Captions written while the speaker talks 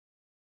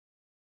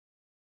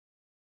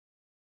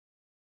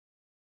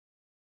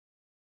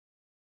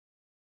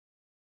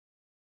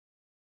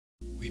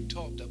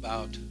talked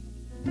about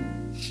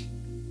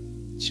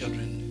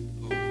children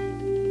who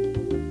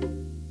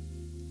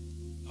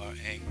are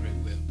angry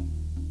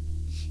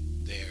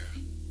with their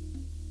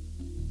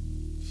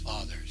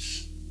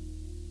fathers.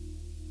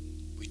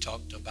 We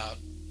talked about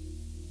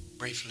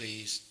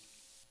briefly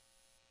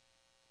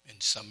in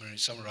summary,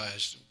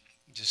 summarized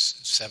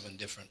just 7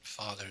 different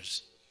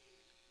fathers.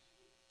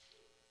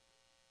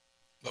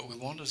 But we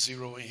want to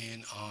zero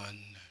in on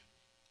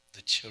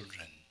the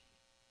children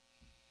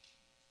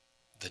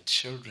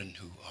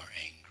who are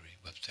angry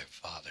with their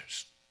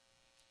fathers.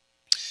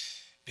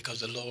 Because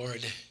the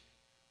Lord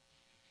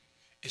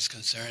is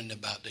concerned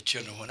about the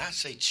children. When I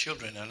say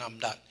children, and I'm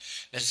not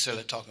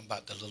necessarily talking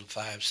about the little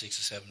 5, 6,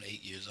 or 7,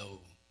 8 years old.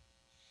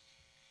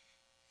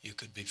 You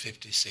could be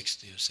 50,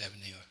 60, or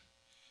 70, or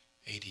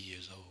 80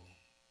 years old.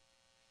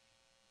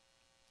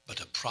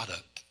 But a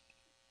product,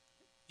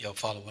 y'all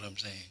follow what I'm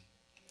saying,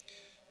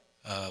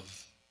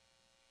 of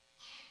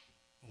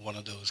one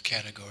of those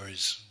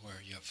categories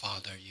where your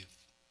father, you've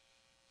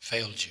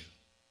failed you.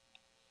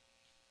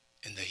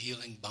 And the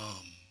healing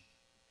balm,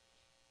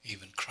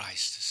 even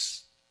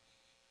Christ,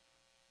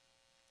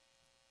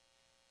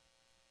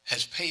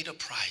 has paid a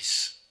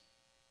price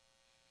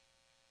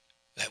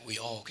that we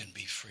all can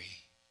be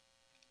free.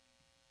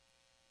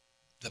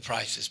 The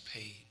price is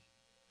paid.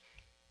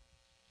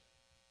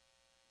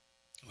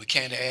 We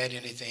can't add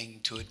anything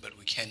to it, but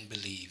we can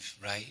believe,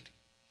 right?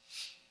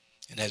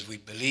 And as we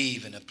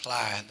believe and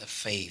apply the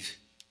faith,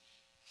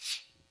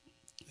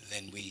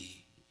 then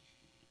we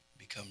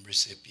become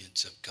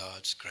recipients of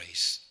God's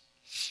grace.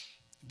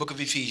 The book of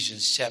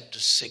Ephesians chapter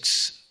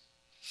 6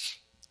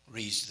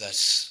 reads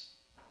thus.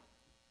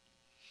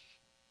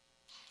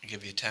 I'll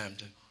give you time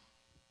to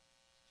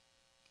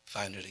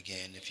find it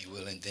again, if you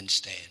will, and then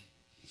stand.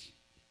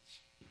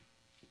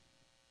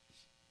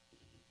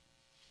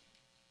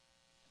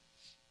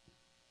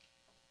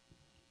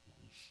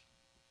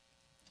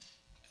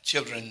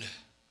 Children,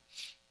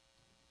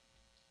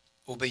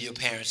 obey your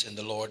parents in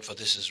the Lord, for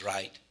this is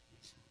right.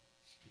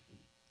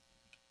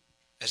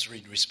 Let's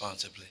read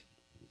responsibly.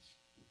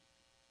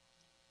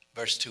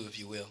 Verse 2, if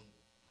you will.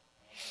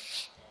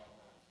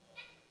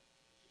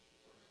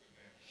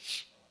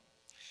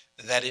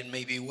 That it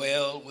may be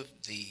well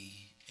with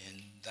thee,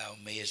 and thou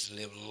mayest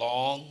live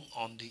long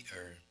on the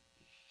earth.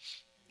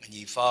 And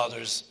ye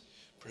fathers,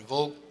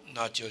 provoke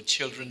not your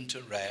children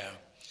to wrath,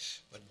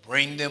 but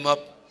bring them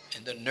up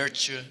in the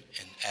nurture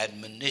and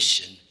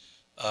admonition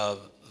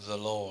of the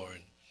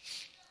Lord.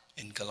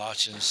 In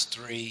Colossians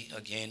 3,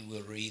 again,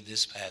 we'll read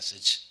this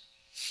passage.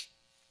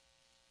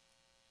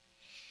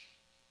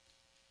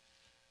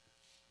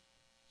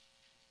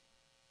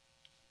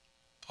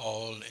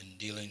 Paul, in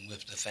dealing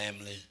with the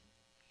family,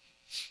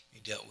 he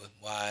dealt with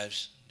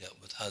wives, dealt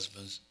with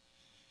husbands,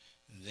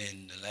 and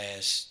then the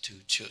last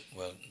two,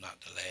 well, not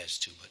the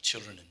last two, but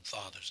children and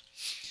fathers.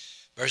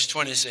 Verse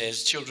 20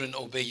 says, children,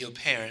 obey your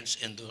parents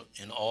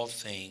in all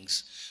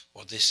things,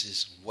 for this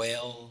is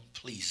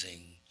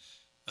well-pleasing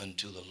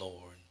unto the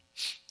Lord.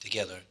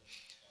 Together,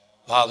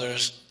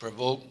 fathers,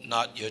 provoke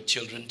not your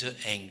children to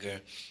anger,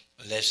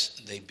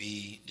 lest they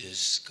be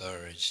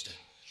discouraged.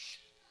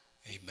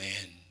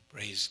 Amen.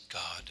 Praise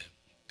God.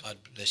 God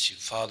bless you.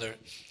 Father,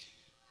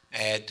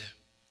 add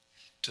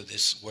to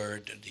this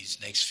word in these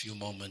next few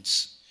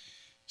moments.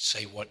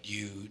 Say what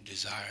you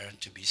desire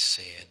to be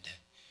said.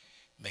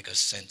 Make us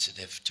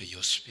sensitive to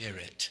your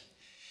spirit.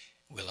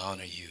 We'll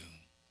honor you,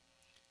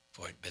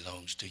 for it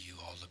belongs to you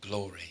all the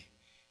glory.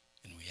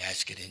 And we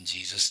ask it in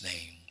Jesus'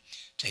 name.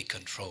 Take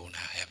control now.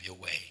 Have your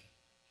way.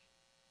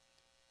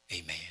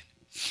 Amen.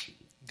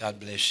 God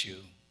bless you.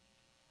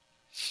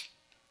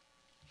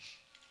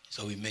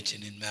 So we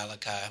mentioned in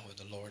Malachi where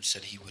the Lord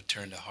said he would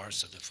turn the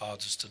hearts of the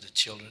fathers to the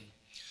children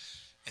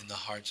and the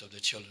hearts of the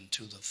children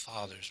to the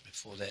fathers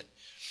before that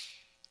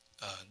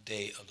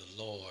day of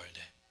the Lord.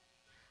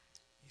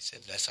 He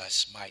said, lest I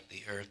smite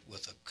the earth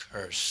with a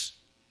curse.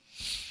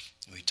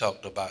 We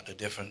talked about the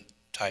different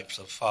types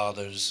of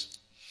fathers.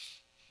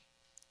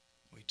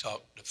 We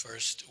talked the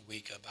first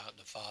week about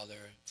the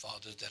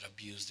fathers that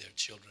abuse their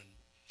children.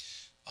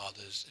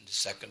 Fathers in the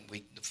second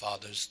week, the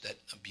fathers that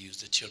abuse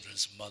the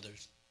children's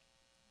mothers.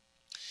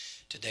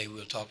 Today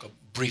we'll talk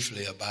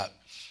briefly about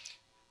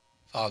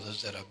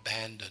fathers that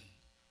abandon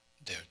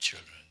their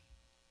children.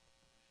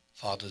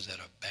 Fathers that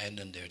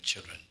abandon their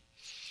children.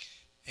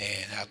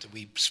 And after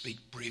we speak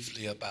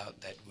briefly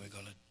about that, we're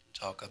going to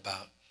talk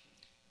about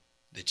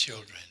the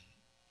children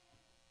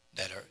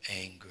that are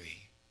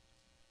angry,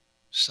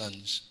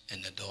 sons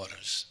and the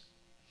daughters.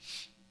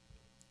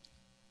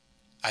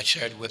 I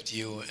shared with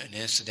you an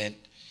incident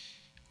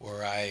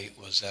where I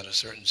was at a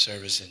certain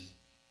service and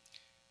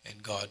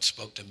God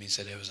spoke to me and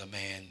said there was a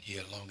man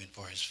here longing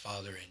for his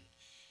father, and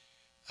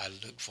I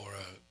looked for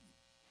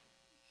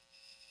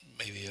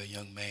maybe a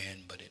young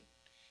man, but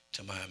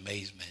to my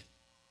amazement,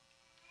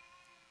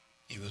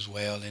 he was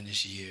well in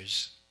his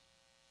years.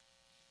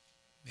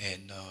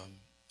 And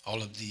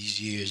all of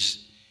these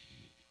years,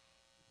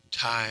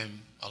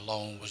 time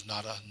alone was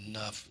not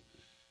enough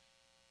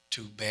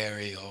to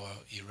bury or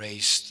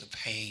erase the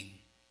pain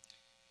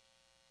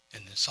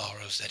and the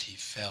sorrows that he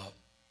felt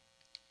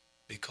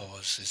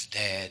because his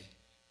dad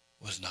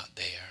was not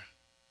there.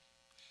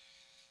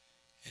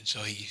 And so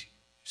he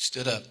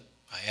stood up.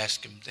 I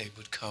asked him if they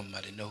would come.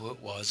 I didn't know who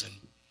it was, and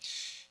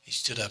he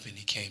stood up and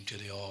he came to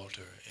the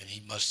altar, and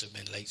he must have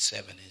been late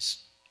 70s.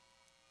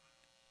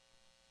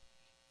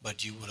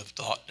 But you would have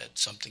thought that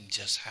something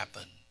just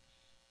happened,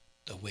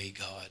 the way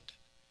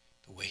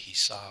he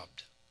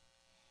sobbed.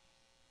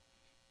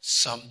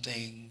 Some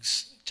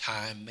things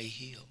time may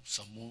heal.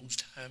 Some wounds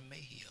time may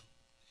heal.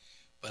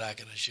 But I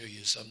can assure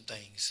you some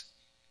things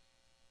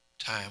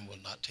time will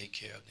not take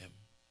care of them.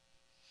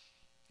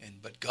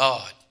 But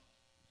God,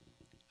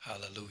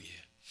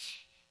 hallelujah,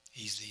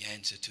 he's the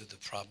answer to the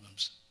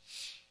problems.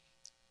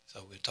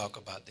 So we'll talk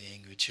about the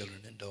angry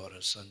children and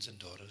daughters, sons and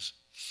daughters.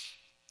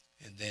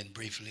 And then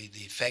briefly,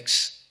 the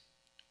effects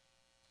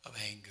of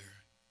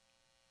anger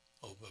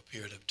over a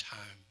period of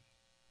time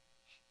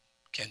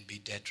can be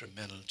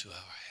detrimental to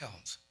our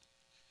health.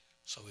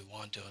 So we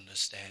want to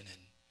understand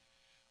and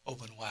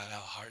open wide our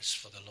hearts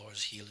for the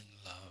Lord's healing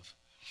love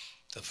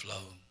to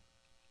flow.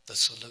 The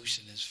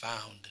solution is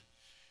found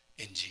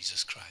in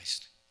Jesus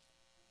Christ.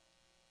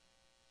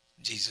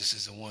 Jesus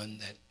is the one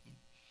that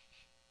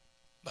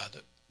by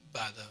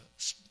the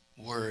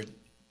word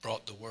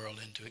brought the world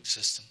into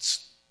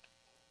existence.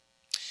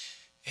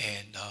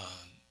 And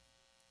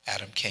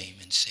Adam came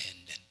and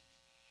sinned and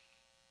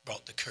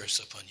brought the curse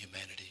upon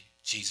humanity.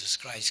 Jesus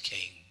Christ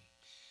came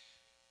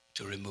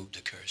to remove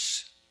the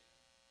curse.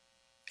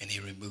 And he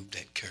removed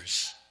that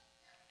curse.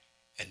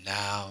 And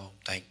now,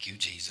 thank you,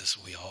 Jesus,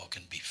 we all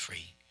can be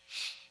free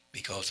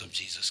because of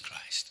Jesus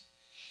Christ.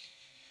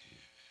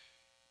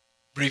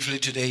 Briefly,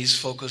 today's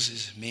focus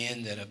is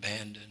men that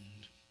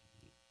abandoned,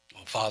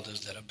 or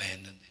fathers that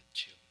abandoned their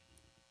children.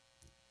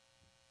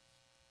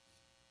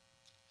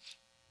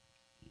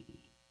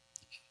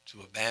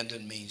 To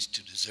abandon means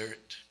to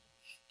desert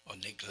or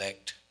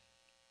neglect.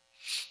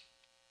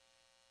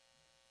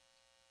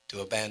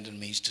 To abandon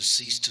means to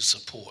cease to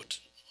support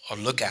or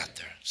look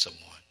after someone.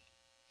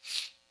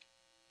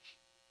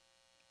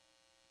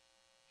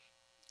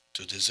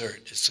 To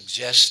desert, it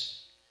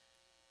suggests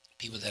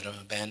people that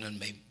are abandoned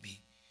may be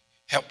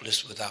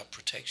helpless without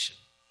protection.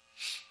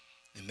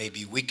 They may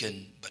be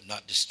weakened but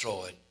not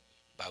destroyed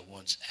by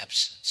one's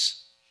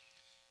absence.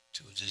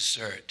 To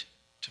desert,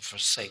 to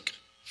forsake,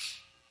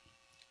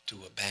 to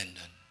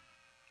abandon.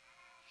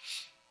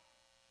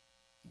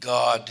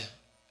 God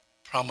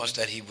promised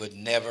that he would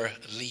never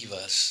leave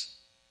us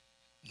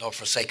nor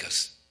forsake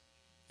us.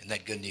 Isn't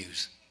that good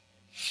news?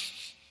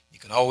 You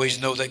can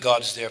always know that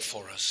God is there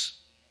for us.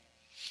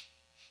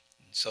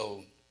 And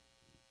so,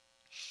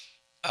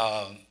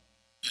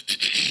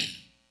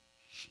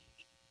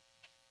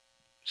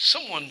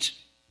 someone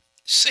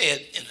said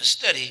in a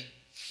study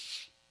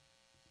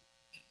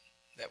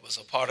that was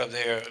a part of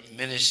their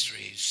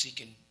ministry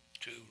seeking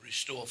to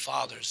restore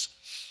fathers,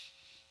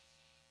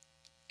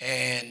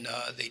 and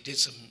they did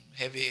some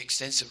heavy,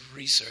 extensive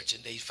research,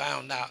 and they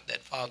found out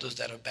that fathers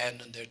that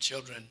abandon their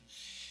children,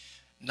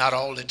 not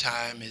all the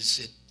time is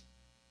it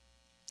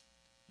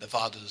the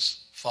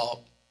father's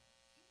fault.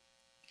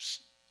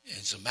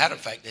 As a matter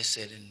of fact, they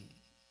said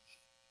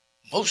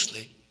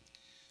mostly,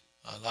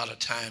 a lot of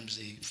times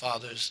the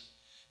fathers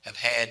have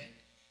had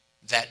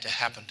that to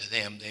happen to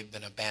them. They've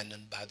been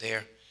abandoned by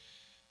their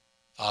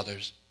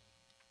fathers,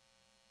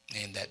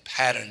 and that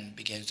pattern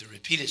begins to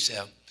repeat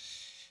itself.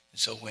 And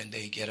so when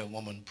they get a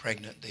woman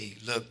pregnant, they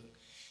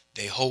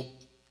hope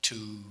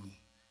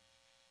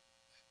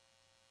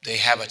they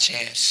have a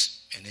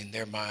chance, and in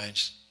their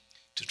minds,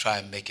 to try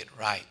and make it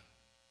right.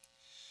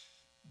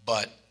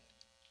 But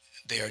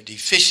they are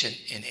deficient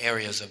in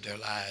areas of their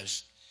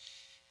lives.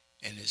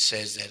 And it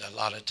says that a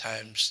lot of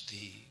times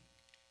the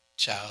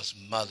child's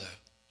mother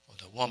or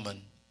the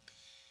woman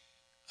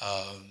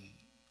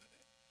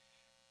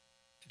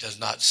does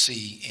not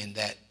see in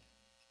that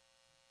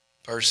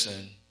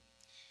person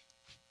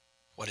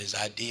what is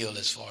ideal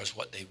as far as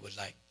what they would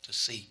like to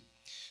see,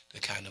 the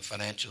kind of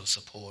financial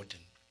support.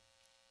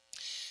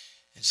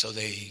 And so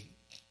they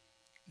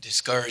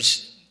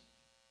discourage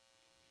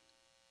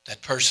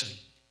that person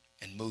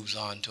and moves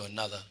on to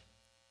another.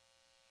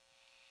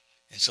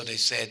 And so they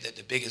said that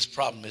the biggest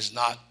problem is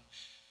not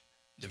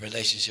the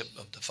relationship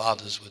of the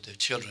fathers with their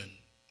children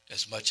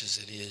as much as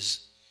it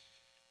is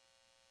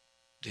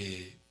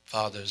the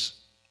fathers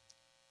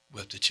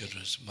with the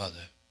children's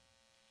mother.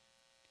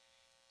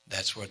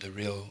 That's where the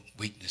real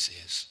weakness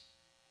is.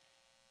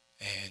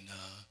 And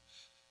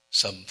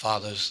some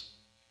fathers,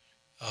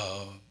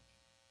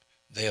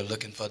 they're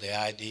looking for the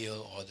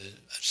ideal or the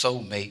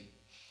soulmate.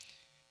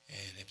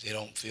 And if they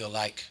don't feel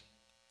like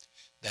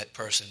that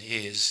person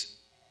is,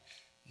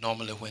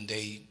 normally when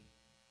they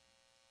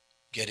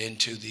get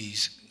into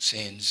these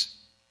sins,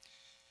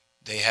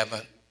 they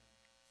haven't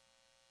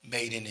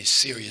made any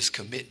serious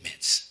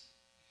commitments.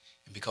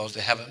 And because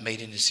they haven't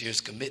made any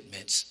serious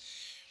commitments,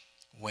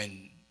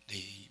 when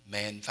the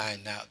man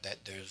finds out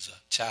that there's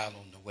a child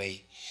on the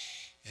way,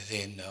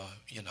 then,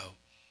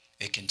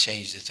 it can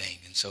change the thing.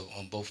 And so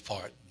on both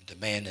parts, the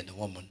man and the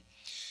woman,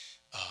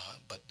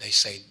 But they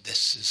say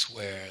this is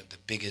where the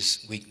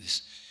biggest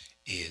weakness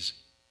is.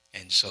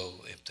 And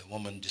so if the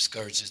woman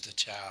discourages the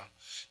child,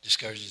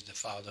 discourages the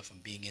father from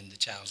being in the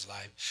child's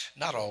life,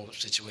 not all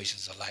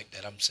situations are like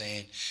that, I'm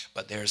saying,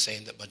 but they're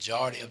saying that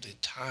majority of the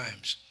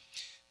times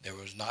there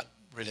was not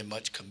really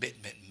much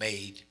commitment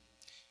made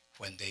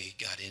when they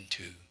got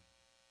into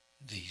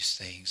these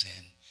things.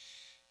 And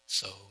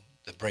so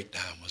the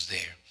breakdown was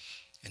there.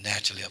 And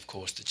naturally, of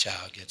course, the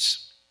child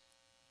gets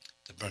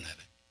the brunt of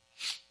it.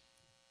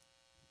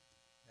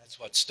 That's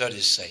what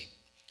studies say.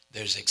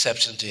 There's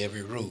exception to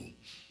every rule.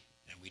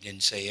 And we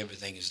didn't say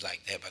everything is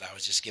like that, but I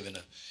was just giving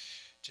a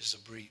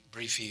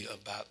briefie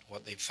about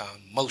what they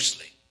found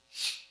mostly.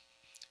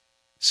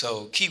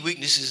 So key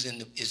weaknesses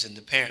is in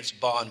the parents'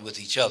 bond with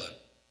each other.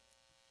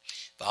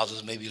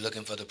 Fathers may be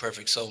looking for the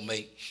perfect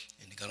soulmate,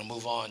 and they're going to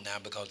move on now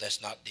because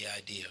that's not the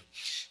idea.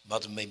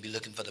 Mother may be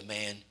looking for the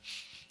man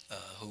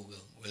who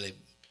will really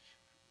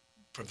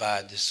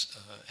provide this,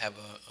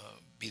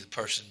 be the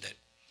person that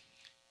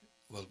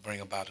will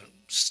bring about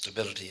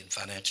stability and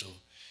financial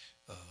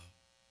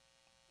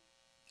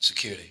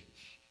security.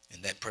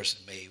 And that person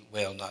may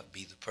well not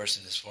be the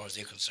person as far as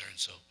they're concerned.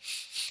 So,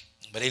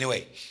 but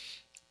anyway,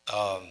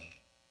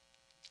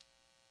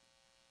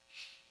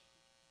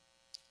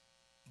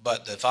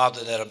 but the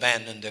father that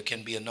abandoned, there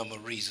can be a number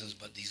of reasons,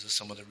 but these are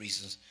some of the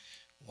reasons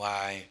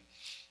why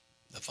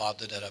the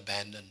father that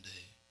abandoned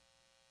the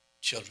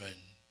children,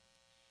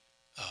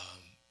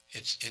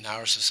 it's in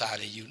our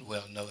society, you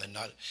well know, and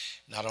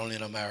not only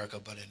in America,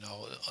 but in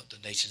all of the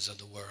nations of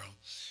the world,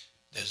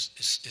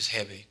 it's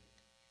heavy,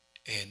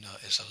 and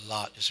it's a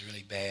lot, it's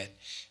really bad,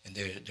 and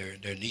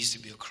there needs to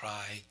be a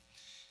cry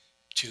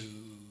to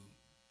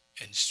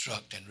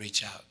instruct and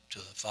reach out to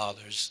the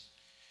fathers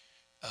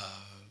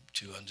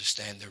to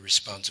understand their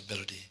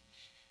responsibility.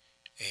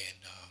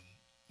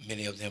 And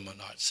many of them are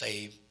not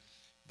saved,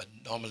 but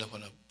normally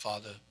when a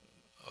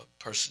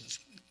person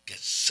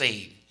gets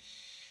saved,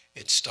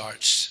 it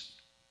starts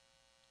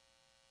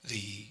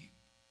the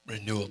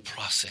renewal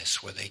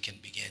process where they can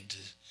begin to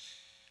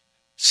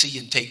see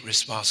and take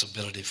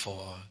responsibility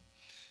for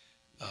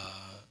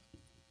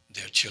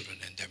their children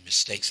and their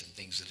mistakes and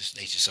things of this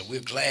nature. So we're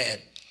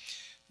glad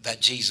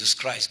that Jesus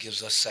Christ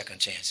gives us second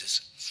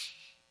chances.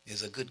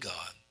 He's a good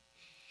God.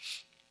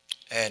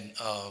 And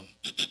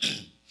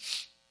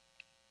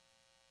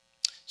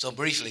so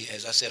briefly,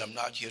 as I said, I'm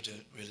not here to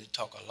really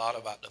talk a lot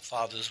about the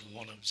fathers. We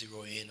want to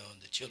zero in on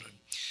the children.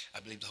 I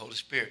believe the Holy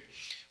Spirit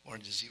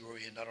wanted to zero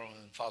in not only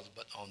on the fathers,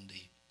 but on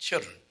the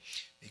children,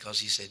 because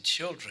he said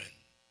children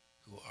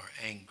who are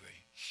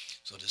angry.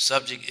 So the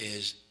subject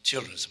is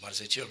children. Somebody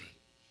say children.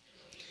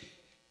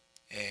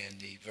 And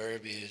the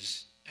verb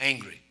is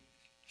angry.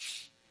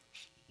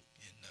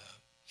 And,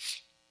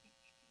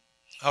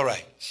 all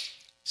right.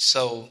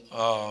 So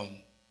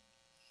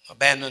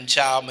abandoned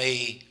child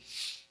may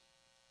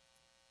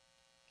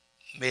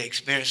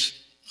experience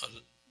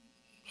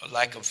a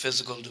lack of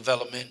physical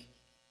development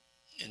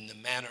in the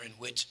manner in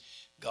which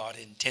God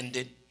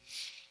intended.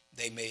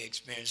 They may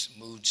experience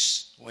mood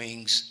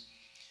swings.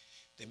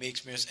 They may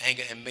experience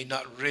anger and may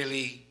not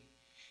really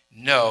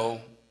know.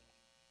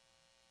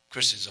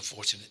 Christians are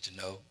fortunate to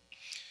know,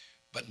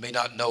 but may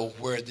not know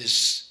where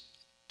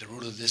the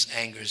root of this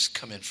anger is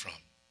coming from.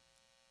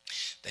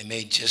 They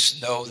may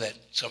just know that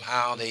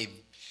somehow they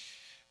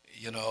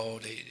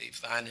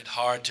find it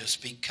hard to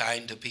speak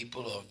kind to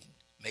people, or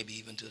maybe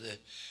even to the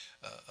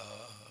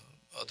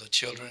other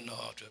children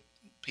or to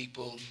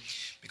people,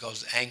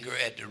 because anger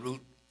at the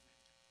root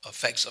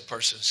affects a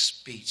person's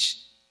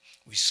speech.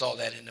 We saw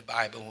that in the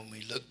Bible when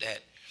we looked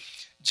at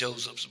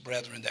Joseph's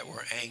brethren that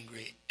were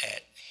angry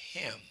at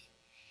him.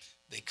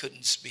 They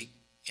couldn't speak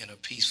in a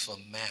peaceful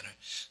manner.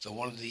 So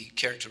one of the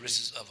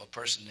characteristics of a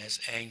person that's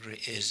angry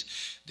is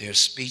their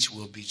speech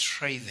will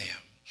betray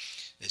them.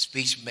 The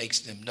speech makes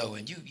them know.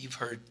 And you've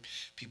heard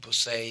people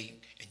say,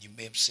 and you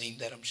may have seen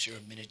that, I'm sure,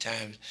 many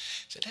times,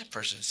 say that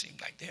person seems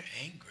like they're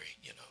angry,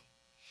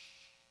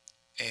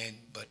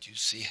 But you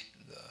see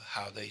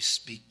how they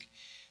speak.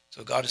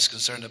 So God is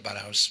concerned about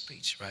our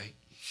speech, right?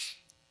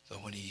 So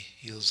when he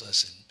heals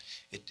us,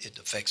 and it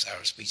affects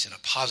our speech in a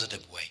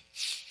positive way.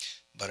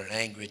 But an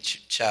angry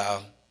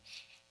child,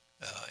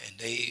 and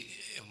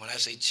when I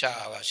say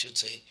child, I should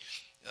say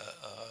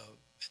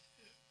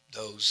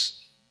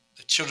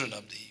the children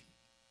of the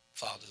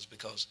fathers,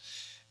 because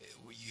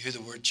you hear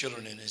the word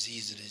children and it's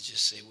easy to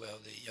just say, well,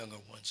 the younger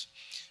ones.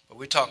 But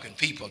we're talking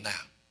people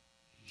now,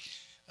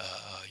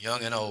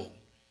 young and old,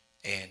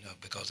 and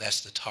because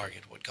that's the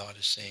target, what God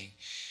is saying,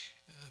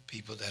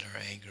 people that are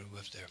angry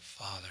with their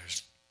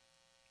fathers.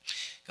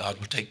 God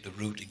will take the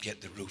root and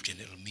get the root, and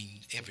it'll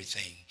mean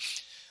everything.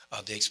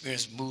 They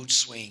experience mood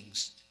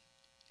swings,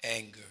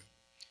 anger.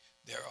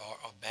 There are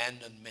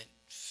abandonment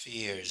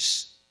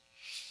fears.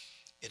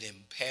 It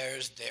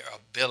impairs their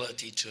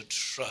ability to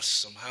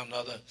trust. Somehow or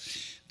another,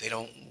 they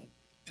don't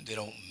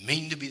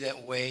mean to be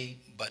that way,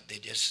 but they're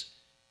just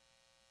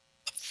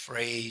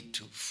afraid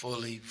to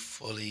fully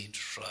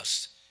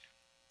trust.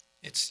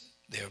 It's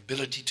their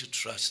ability to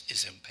trust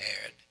is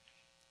impaired.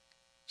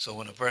 So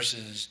when a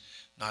person is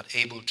not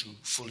able to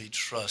fully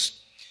trust,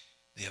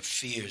 their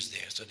fears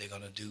there. So they're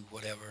going to do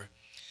whatever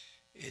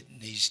it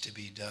needs to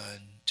be done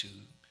to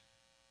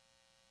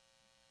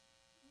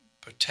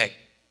protect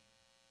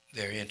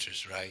their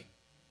interests, right?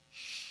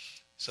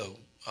 So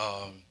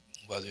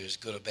whether it's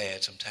good or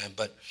bad sometimes,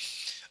 but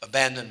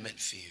abandonment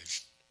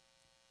fears.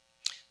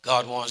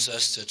 God wants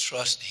us to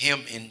trust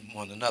him in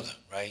one another,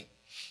 right?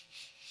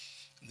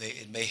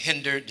 It may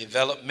hinder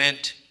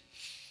development.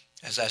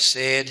 As I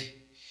said,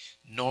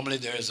 normally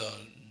there's a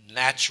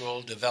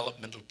natural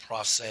developmental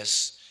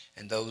process,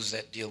 and those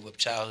that deal with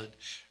childhood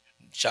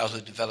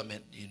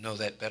development, you know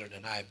that better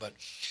than I, but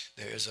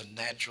there is a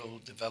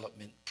natural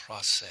development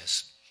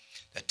process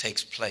that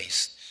takes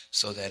place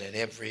so that at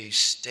every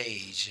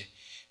stage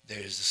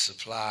there is a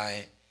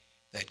supply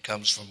that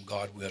comes from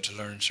God. We are to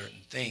learn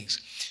certain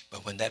things.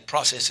 But when that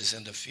process is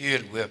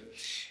interfered with,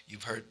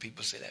 you've heard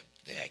people say that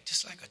they act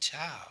just like a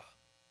child.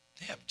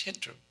 They have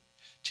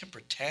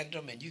temper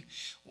tantrum, and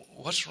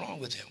what's wrong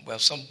with them? Well,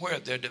 somewhere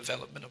their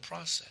developmental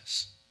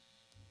process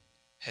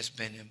has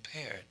been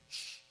impaired.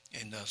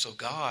 And so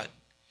God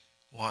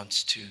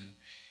wants to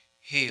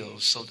heal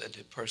so that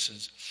the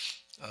person's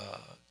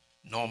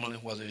normally,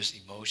 whether it's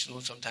emotional,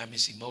 sometimes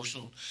it's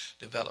emotional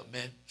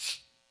development,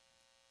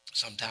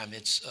 sometimes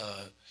it's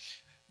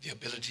the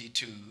ability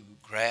to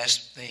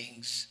grasp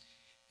things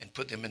and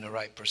put them in the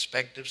right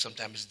perspective.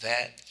 Sometimes it's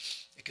that.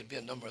 It could be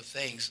a number of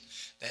things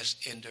that's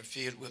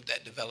interfered with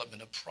that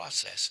developmental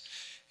process.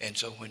 And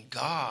so when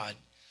God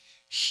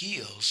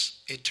heals,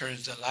 it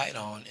turns the light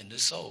on in the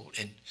soul,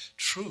 and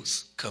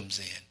truth comes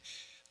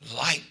in.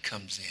 Light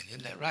comes in.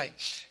 Isn't that right?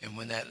 And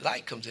when that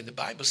light comes in, the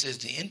Bible says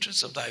the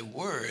entrance of thy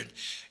word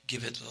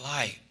giveth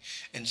light.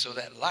 And so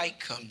that light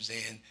comes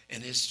in,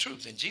 and it's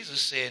truth. And Jesus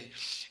said,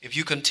 if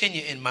you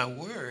continue in my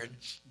word,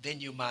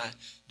 then you're my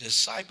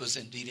disciples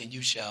indeed, and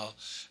you shall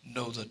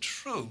know the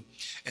truth,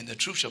 and the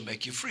truth shall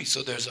make you free.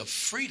 So there's a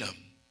freedom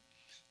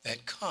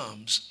that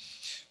comes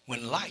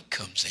when light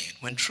comes in,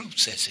 when truth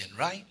sets in,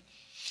 right?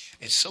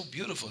 It's so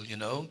beautiful, you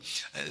know.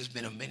 There's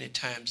been many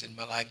times in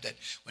my life that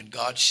when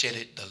God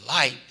shedded the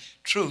light,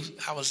 truth,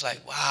 I was like,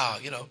 wow,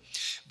 you know.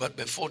 But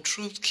before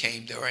truth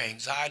came, there were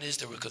anxieties,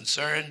 there were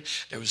concern,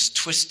 there was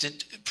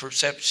twisted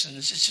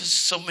perceptions. It's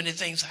just so many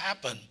things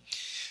happen.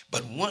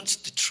 But once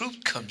the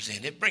truth comes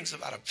in, it brings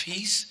about a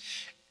peace,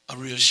 a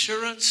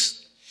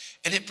reassurance,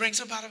 and it brings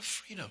about a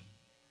freedom.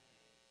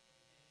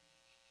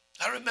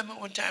 I remember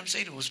one time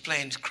Satan was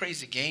playing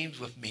crazy games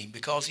with me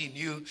because he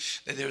knew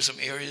that there were some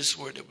areas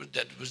where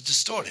that was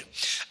distorted.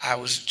 I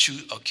was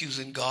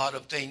accusing God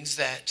of things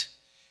that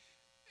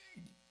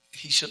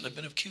he shouldn't have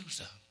been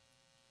accused of.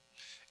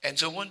 And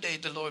so one day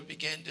the Lord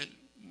began to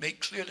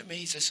make clear to me,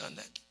 he said, son,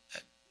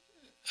 that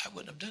I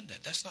wouldn't have done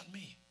that. That's not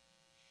me.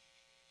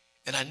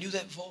 And I knew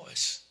that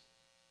voice.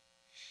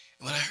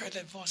 And when I heard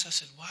that voice, I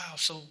said, wow,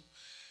 so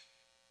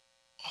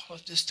all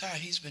of this time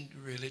he's been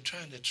really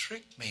trying to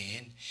trick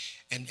me.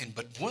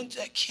 But once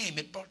that came,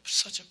 it brought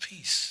such a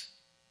peace.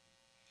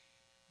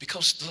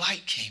 Because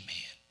light came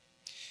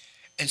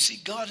in. And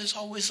see, God is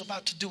always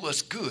about to do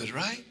us good,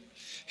 right?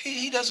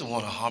 He doesn't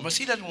want to harm us.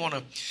 He doesn't want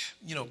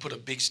to, put a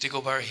big stick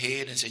over our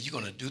head and say, you're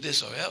going to do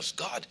this or else.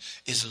 God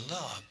is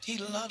love. He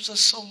loves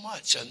us so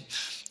much.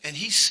 And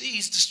he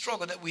sees the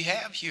struggle that we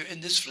have here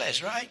in this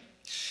flesh, right?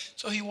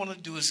 So he wants to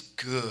do us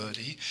good.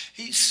 He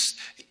is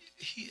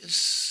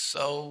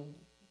so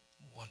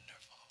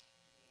wonderful.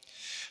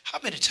 How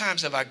many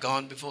times have I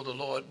gone before the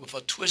Lord with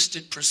a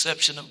twisted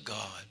perception of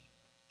God,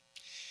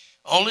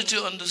 only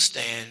to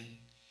understand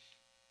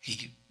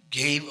he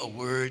gave a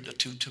word or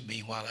two to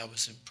me while I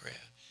was in prayer.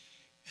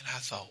 And I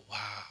thought,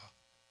 wow,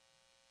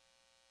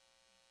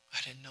 I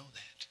didn't know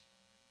that.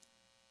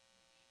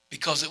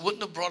 Because it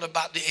wouldn't have brought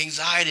about the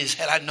anxieties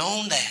had I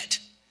known that.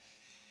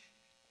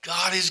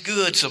 God is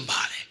good, somebody.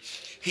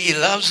 He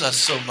loves us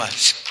so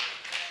much.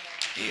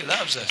 He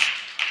loves us.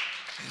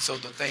 And so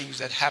the things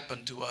that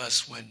happen to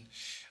us when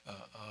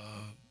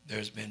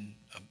there's been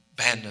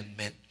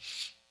abandonment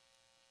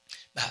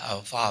by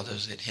our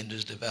fathers, it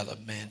hinders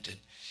development. And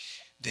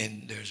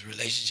then there's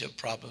relationship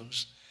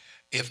problems.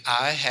 If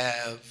I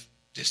have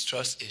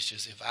distrust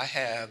issues, if I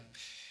have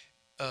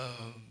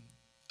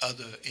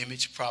other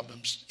image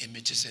problems,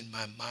 images in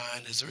my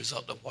mind as a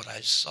result of what I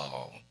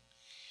saw,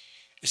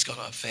 it's going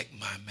to affect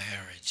my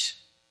marriage.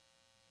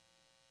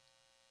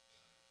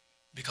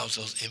 Because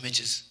those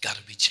images got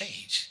to be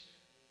changed,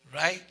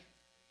 right?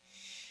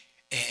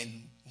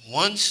 And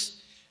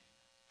once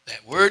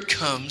that word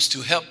comes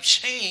to help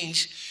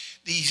change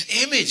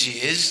these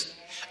images,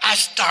 I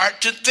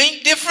start to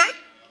think different.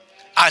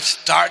 I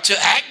start to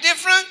act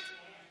different,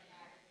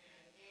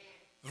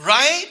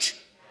 right?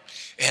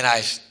 And I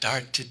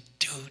start to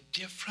do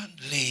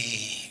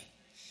differently.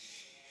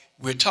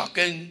 We're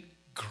talking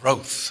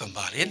growth,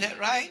 somebody. Isn't that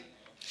right?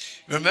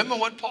 Remember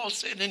what Paul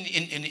said in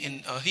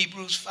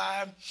Hebrews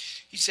 5?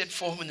 He said,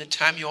 for when the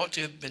time you ought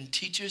to have been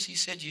teachers, he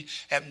said you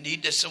have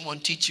need that someone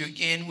teach you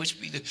again, which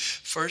be the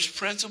first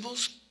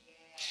principles.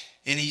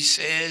 And he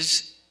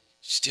says,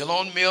 still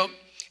on milk,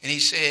 and he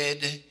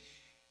said,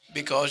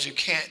 because you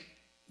can't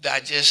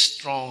digest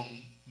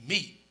strong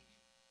meat,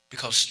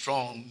 because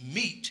strong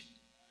meat,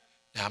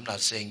 now I'm not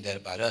saying that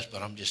about us,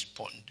 but I'm just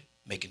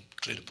making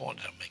clear the point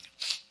that I'm making.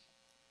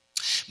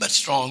 But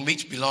strong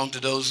meats belong to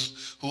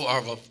those who are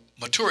of a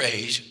mature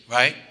age,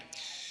 right?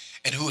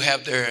 And who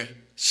have their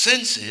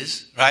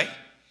senses, right?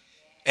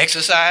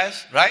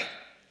 Exercise, right?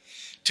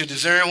 To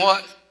discern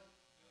what?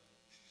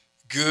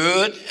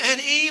 Good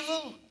and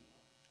evil.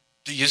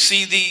 Do you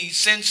see the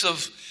sense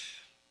of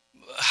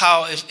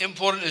how it's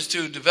important is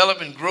to develop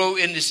and grow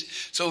in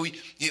this? So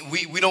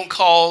we don't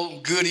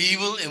call good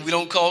evil and we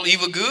don't call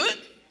evil good,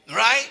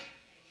 right?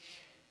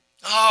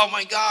 Oh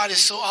my God, it's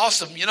so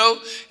awesome, you know.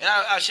 And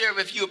I'll share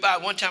with you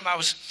about one time I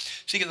was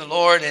seeking the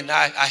Lord, and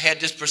I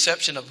had this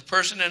perception of a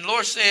person, and the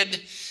Lord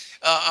said,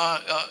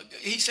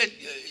 he said,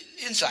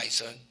 insight,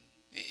 son.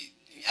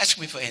 Ask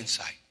me for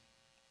insight.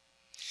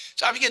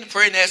 So I began to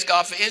pray and ask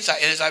God for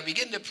insight. And as I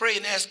began to pray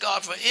and ask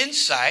God for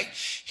insight,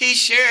 he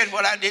shared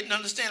what I didn't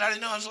understand. I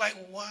didn't know. I was like,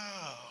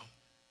 wow,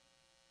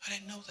 I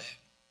didn't know that.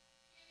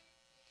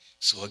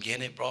 So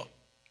again, it brought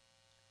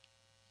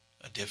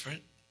a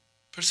different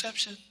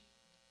perception.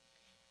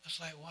 I was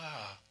like,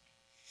 wow.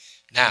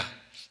 Now,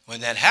 when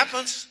that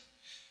happens,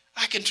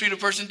 I can treat a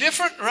person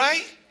different,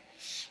 right?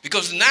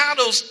 Because now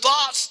those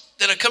thoughts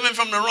that are coming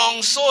from the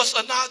wrong source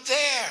are not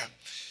there.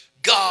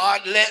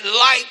 God let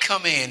light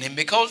come in. And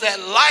because that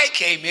light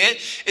came in,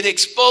 it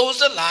exposed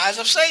the lies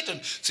of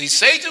Satan. See,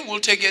 Satan will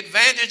take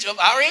advantage of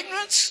our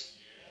ignorance.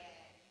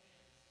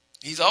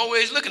 He's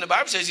always looking. The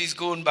Bible says he's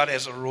going about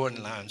as a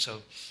roaring lion.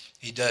 So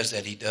he does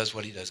that. He does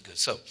what he does good.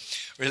 So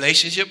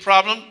relationship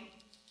problems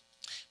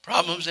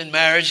in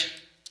marriage,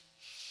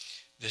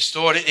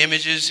 distorted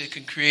images. It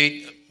can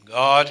create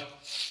God,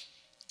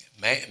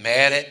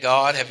 mad at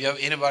God. Have you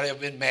anybody ever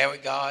been mad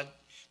with God?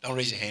 Don't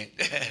raise your hand.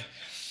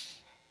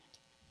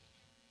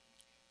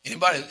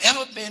 Anybody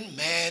ever been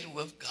mad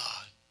with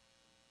God?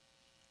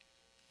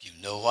 You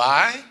know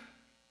why?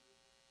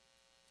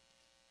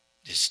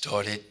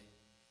 Distorted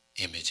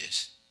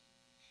images.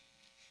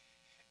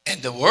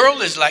 And the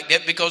world is like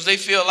that because they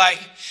feel like,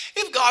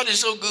 if God is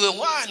so good,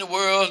 why in the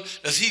world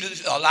does he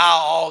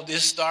allow all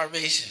this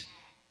starvation?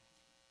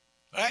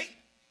 Right?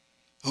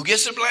 Who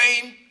gets the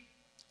blame?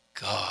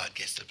 God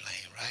gets the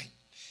blame, right?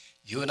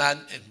 You and I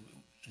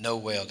know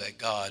well that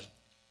God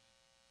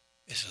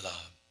is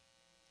love.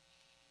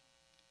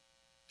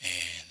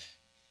 And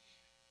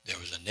there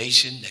was a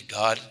nation that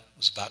God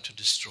was about to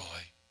destroy,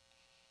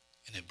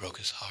 and it broke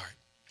his heart.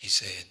 He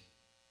said,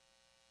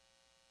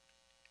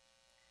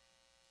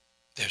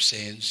 their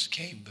sins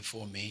came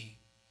before me,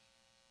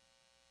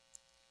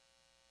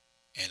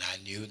 and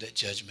I knew that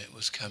judgment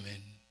was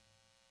coming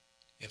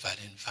if I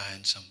didn't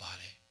find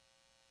somebody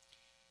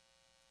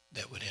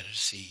that would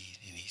intercede.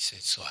 And he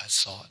said, so I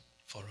sought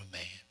for a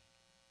man.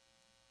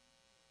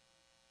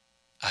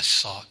 I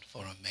sought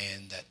for a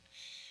man that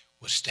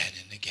would stand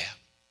in the gap,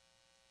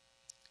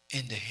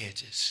 in the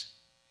hedges,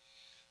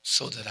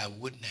 so that I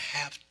wouldn't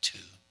have to,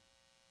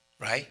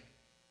 right?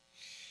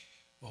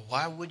 Well,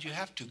 why would you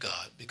have to,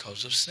 God?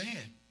 Because of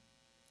sin.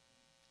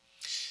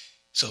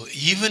 So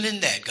even in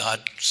that, God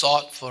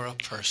sought for a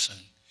person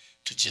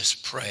to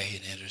just pray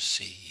and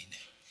intercede.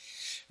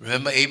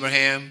 Remember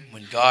Abraham,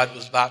 when God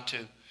was about to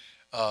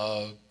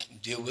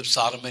deal with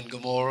Sodom and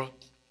Gomorrah?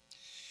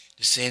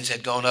 The sins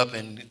had gone up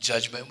and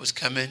judgment was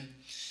coming.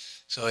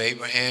 So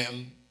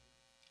Abraham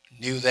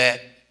knew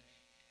that,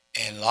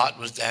 and Lot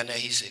was down there.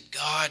 He said,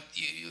 God,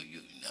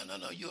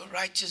 no, you're a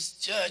righteous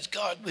judge.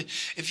 God,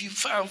 if you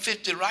found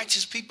 50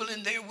 righteous people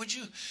in there,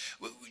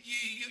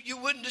 you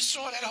wouldn't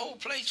destroy that whole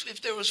place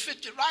if there was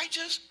 50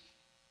 righteous?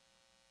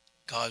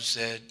 God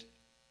said,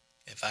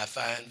 if I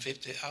find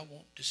 50, I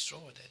won't destroy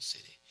that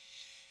city.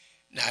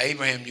 Now,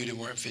 Abraham knew there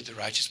weren't 50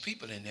 righteous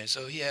people in there,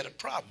 so he had a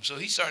problem. So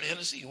he started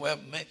interceding. Well,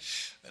 man,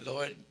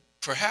 Lord,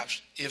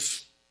 perhaps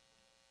if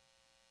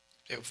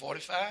there were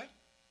 45,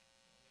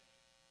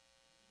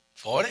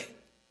 40?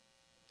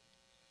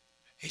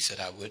 He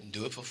said, I wouldn't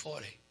do it for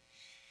 40.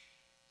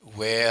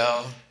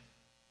 Well,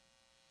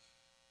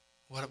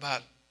 what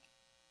about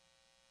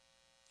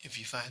if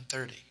you find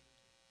 30?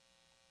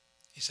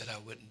 He said, I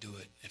wouldn't do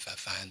it if I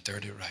find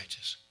 30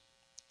 righteous.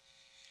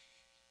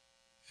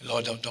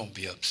 Lord, don't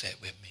be upset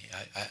with me.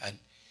 I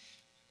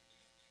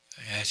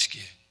ask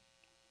you,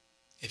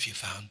 if you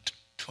found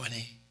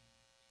 20,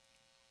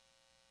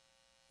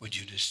 would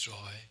you destroy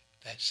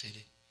that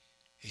city?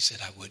 He said,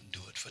 I wouldn't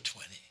do it for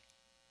 20.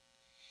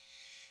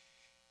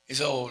 He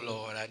said, oh,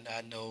 Lord,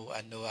 I know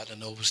I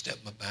done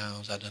overstepped my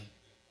bounds. I done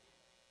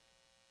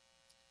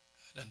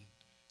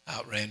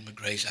outran my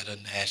grace. I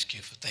done ask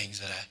you for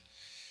things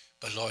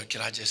but Lord,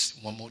 can I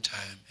just one more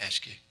time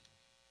ask you,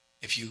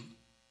 if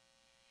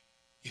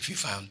you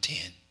found 10,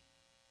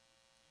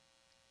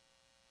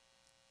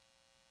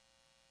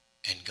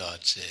 and God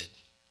said,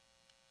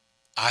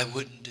 I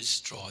wouldn't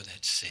destroy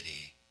that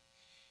city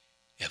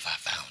if I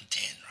found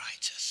 10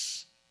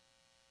 righteous.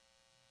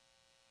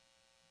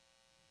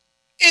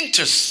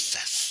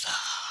 Intercessor.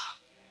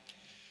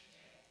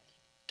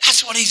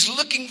 That's what he's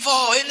looking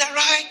for, isn't that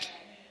right?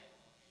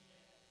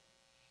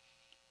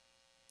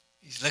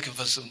 He's He's looking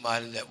for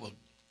somebody that will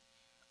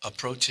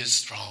approach his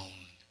throne.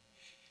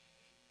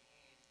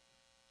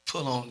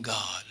 Pull on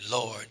God.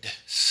 Lord,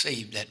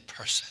 save that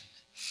person.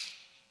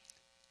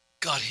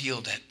 God,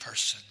 heal that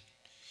person.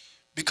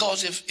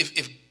 Because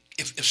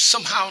if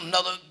somehow or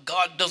another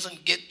God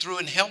doesn't get through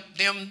and help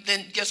them,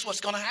 then guess what's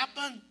going to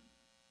happen?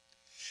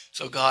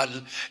 So God,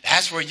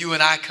 that's where you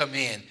and I come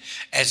in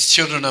as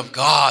children of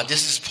God.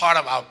 This is part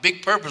of our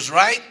big purpose,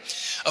 right?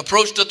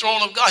 Approach the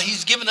throne of God.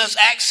 He's given us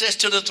access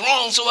to the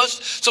throne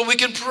so we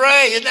can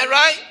pray. Isn't that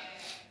right?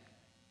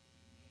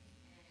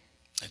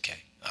 Okay,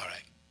 all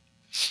right.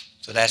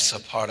 So that's a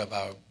part of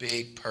our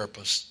big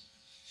purpose,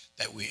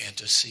 that we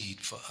intercede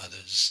for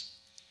others.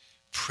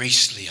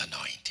 Priestly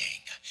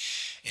anointing.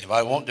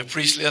 Anybody want the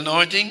priestly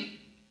anointing?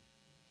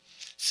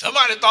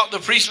 Somebody thought the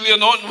priestly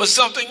anointing was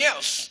something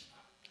else.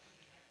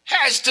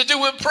 Has to do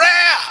with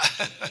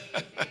prayer.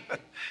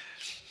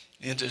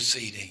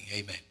 Interceding.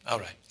 Amen. All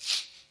right.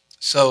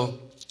 So,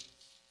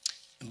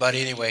 but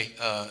anyway,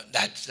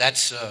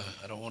 that's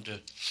I don't want to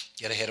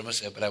get ahead of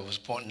myself, but I was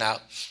pointing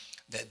out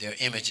that they're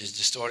images,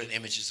 distorted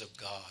images of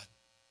God.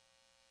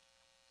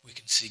 We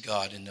can see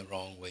God in the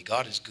wrong way.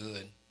 God is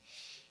good.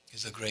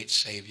 He's a great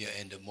Savior,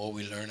 and the more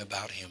we learn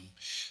about him,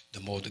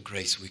 the more the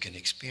grace we can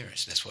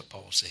experience. That's what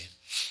Paul said.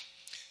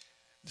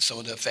 Some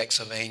of the effects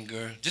of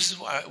anger. This is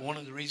why one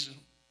of the reasons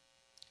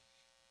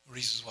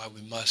why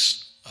we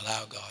must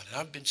allow God. And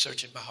I've been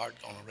searching my heart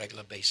on a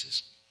regular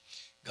basis.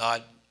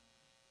 God,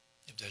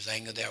 if there's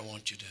anger there, I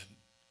want you to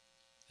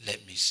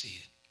let me see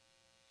it.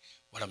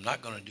 What I'm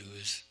not going to do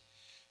is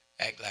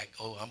act like,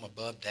 oh, I'm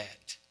above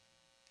that.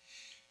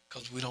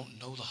 Because we don't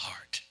know the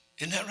heart.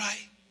 Isn't that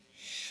right?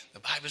 The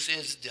Bible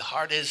says the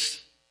heart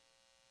is,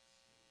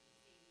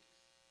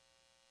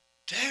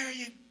 there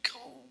you go.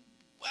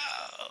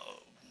 Wow,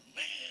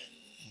 man.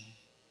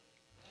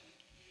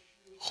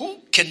 Who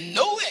can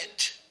know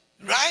it,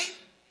 right?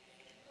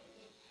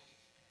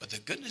 But the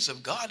goodness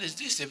of God is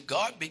this. If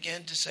God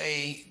began to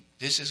say,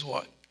 this is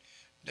what,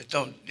 this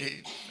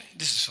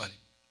is funny.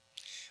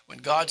 When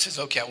God says,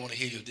 okay, I want to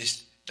hear you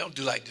this, don't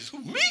do like this. Who,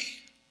 me?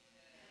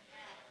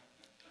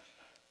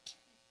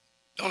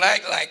 Don't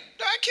act like,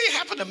 that can't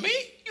happen to me.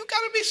 You got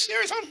to be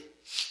serious.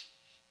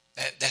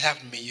 That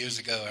happened to me years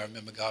ago. I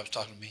remember God was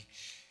talking to me.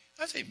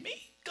 I said, me?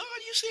 God,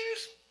 you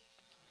serious?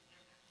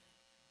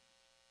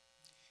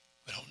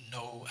 We don't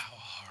know our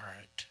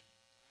heart.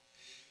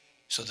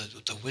 So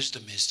the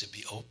wisdom is to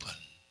be open,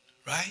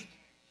 right?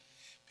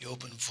 Be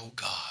open for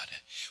God.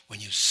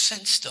 When you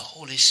sense the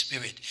Holy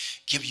Spirit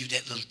give you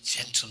that little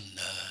gentle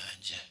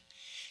nudge,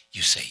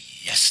 you say,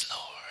 yes,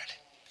 Lord.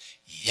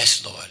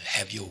 Yes, Lord,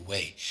 have your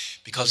way.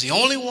 Because the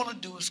only one to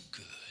do is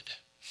good.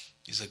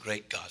 He's a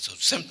great God. So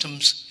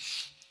symptoms,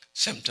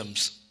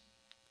 sometimes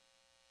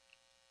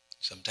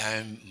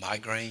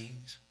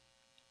migraines,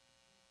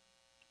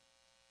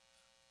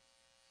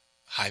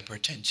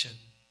 hypertension,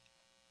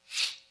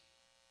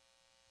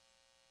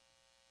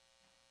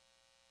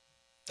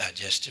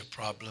 digestive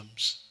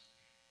problems,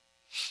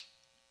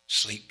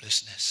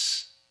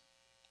 sleeplessness,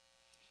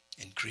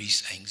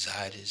 increased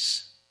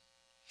anxieties,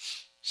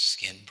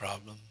 skin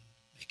problem.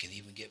 It can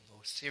even get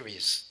more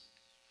serious.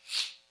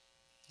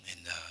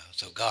 And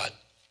so God,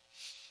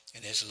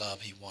 in his love,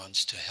 he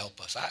wants to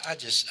help us.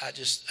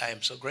 I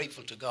am so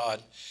grateful to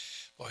God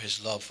for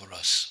his love for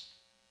us.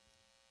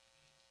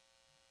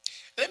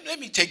 Let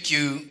me take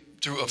you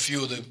through a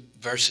few of the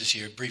verses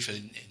here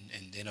briefly,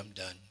 and then I'm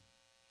done.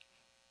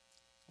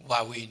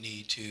 Why we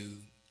need to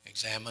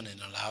examine and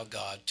allow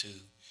God to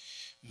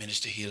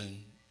minister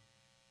healing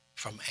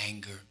from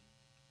anger.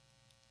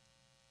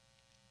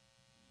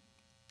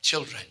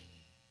 Children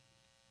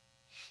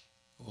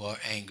who are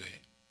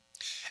angry.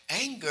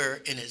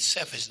 Anger in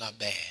itself is not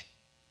bad.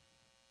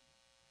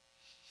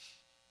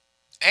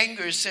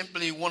 Anger is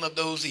simply one of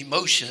those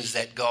emotions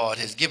that God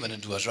has given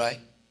unto us,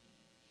 right?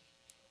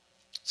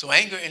 So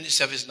anger in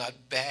itself is not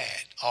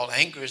bad. All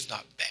anger is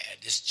not bad.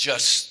 It's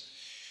just,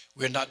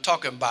 we're not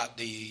talking about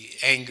the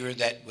anger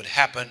that would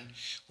happen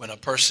when a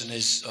person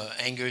is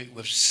angry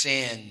with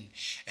sin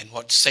and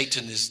what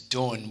Satan is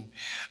doing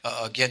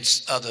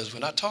against others.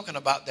 We're not talking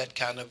about that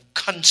kind of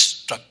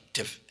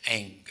constructive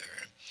anger.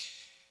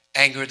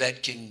 Anger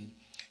that can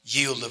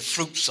yield the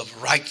fruits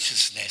of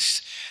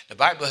righteousness. The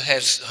Bible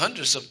has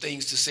hundreds of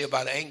things to say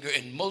about anger,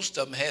 and most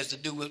of them has to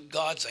do with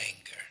God's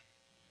anger.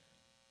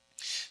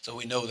 So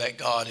we know that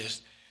God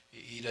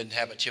he doesn't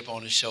have a chip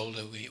on his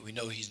shoulder. We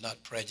know he's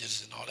not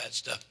prejudiced and all that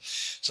stuff.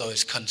 So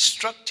it's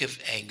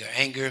constructive anger,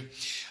 anger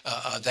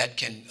that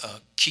can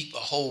keep a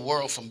whole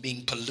world from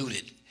being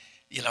polluted.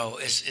 You know,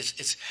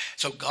 it's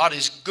so God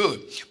is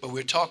good, but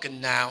we're talking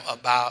now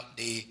about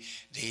the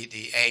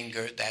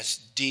anger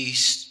that's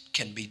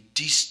can be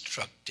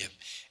destructive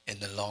in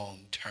the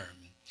long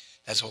term.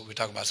 That's what we're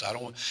talking about. So I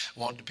don't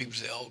want the people to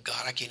say, "Oh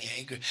God, I can't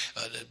anger."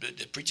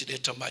 The preacher they're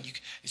talking about, you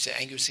say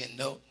anger is sin.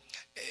 No,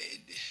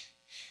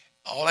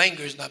 all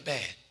anger is not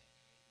bad.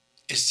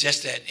 It's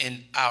just that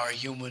in our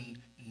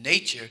human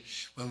nature,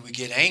 when we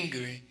get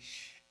angry,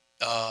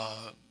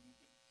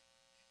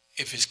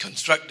 if it's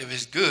constructive,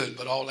 it's good,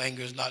 but all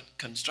anger is not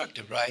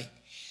constructive, right?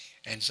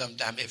 And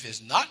sometimes if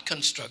it's not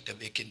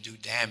constructive, it can do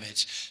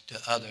damage to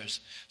others.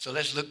 So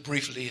let's look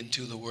briefly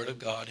into the Word of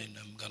God, and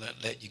I'm going to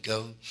let you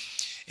go.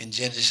 In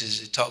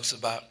Genesis, it talks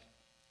about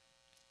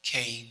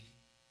Cain.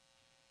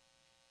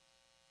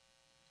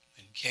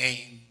 And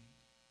Cain,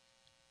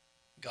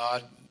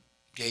 God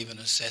gave an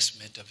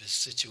assessment of his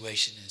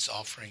situation and his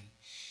offering.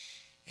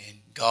 And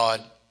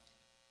God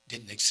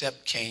didn't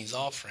accept Cain's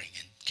offering,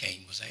 and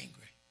Cain was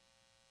angry.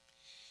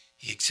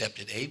 He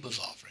accepted Abel's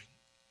offering.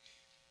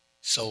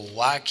 So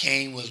why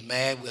Cain was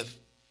mad with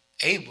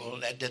Abel,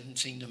 that doesn't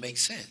seem to make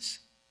sense.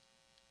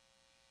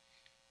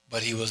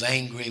 But he was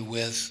angry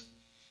with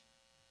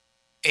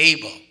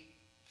Abel.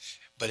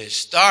 But it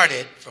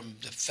started from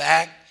the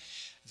fact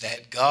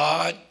that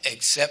God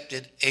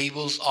accepted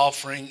Abel's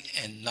offering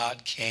and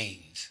not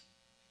Cain's.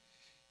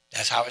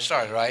 That's how it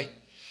started, right?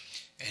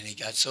 And he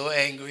got so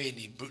angry,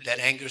 and that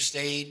anger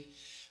stayed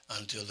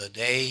until the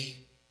day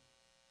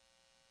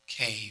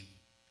came.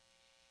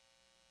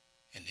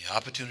 And the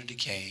opportunity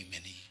came,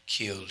 and he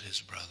killed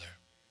his brother.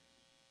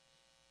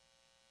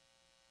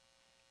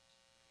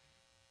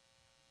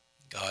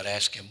 God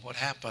asked him, what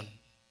happened?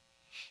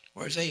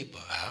 Where's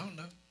Abel? I don't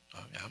know.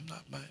 I'm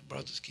not my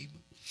brother's keeper.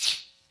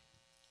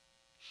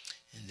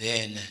 And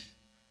then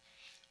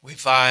we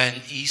find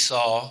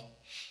Esau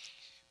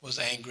was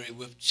angry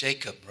with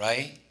Jacob,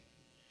 right?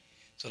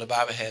 So the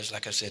Bible has,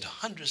 like I said,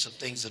 hundreds of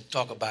things that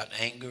talk about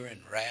anger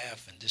and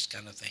wrath and this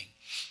kind of thing.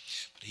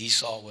 But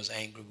Esau was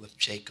angry with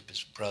Jacob,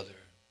 his brother.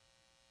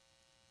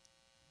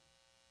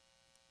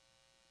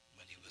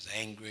 But he was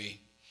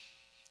angry,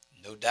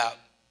 no doubt,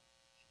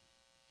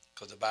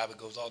 because the Bible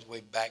goes all the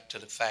way back to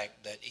the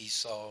fact that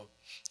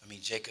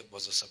Jacob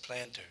was a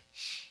supplanter.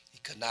 He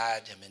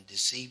connived him and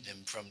deceived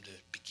him from the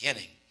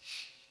beginning.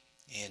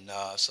 And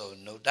so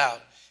no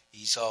doubt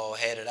Esau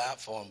had it out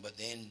for him, but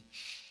then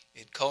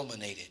it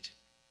culminated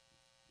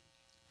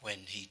when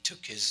he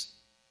took his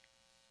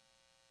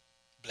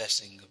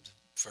blessing of the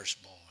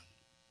firstborn.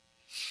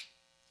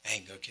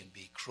 Anger can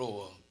be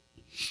cruel.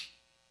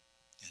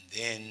 And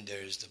then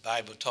the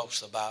Bible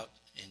talks about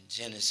in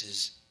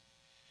Genesis,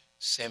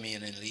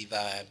 Simeon and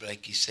Levi,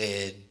 like he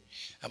said.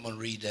 I'm going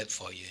to read that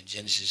for you in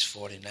Genesis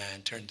 49.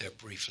 Turn there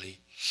briefly.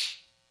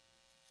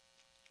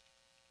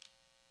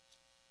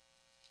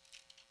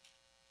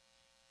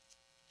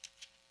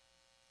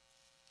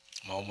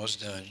 I'm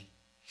almost done.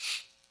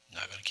 I'm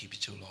not going to keep you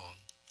too long.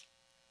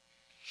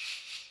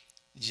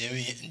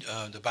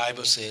 The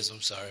Bible says,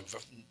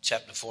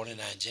 chapter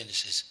 49,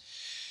 Genesis,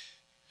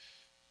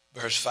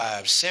 verse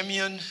 5,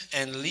 Simeon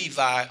and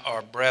Levi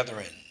are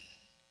brethren,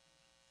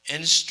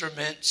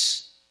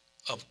 instruments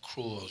of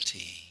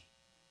cruelty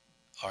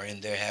are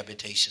in their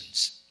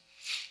habitations.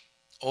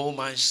 O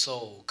my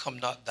soul, come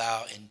not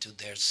thou into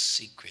their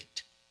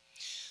secret,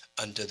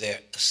 unto their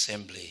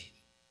assembly.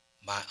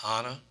 My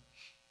honor,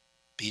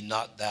 be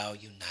not thou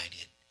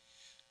united.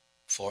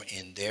 For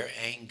in their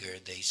anger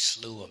they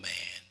slew a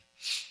man,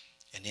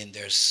 and in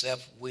their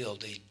self-will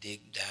they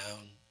dig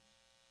down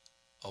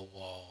a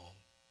wall.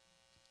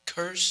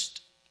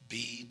 Cursed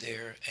be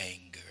their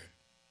anger,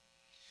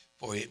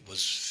 for it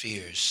was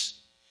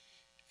fierce,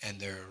 and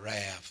their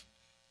wrath,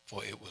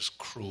 for it was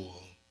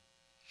cruel.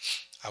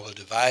 I will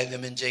divide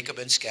them in Jacob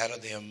and scatter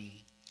them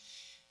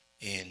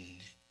in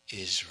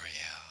Israel.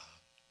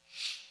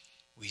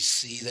 We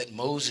see that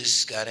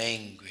Moses got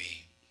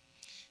angry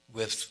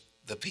with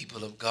the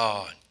people of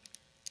God.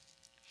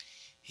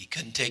 He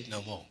couldn't take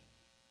no more.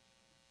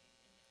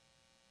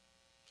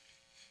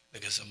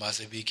 Look at somebody,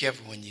 say, be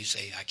careful when you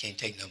say, I can't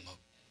take no more.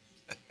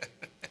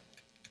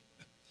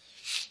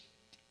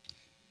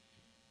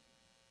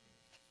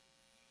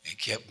 He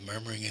kept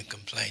murmuring and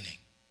complaining.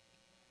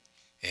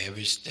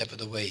 Every step of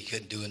the way, he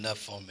couldn't do enough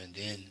for him. And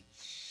then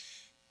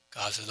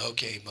God says,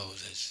 okay,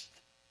 Moses,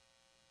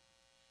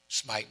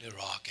 smite the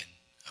rock and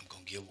I'm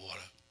going to give water.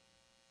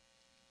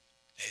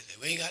 They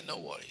said, we ain't got no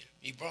water here.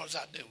 He brought us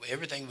out there.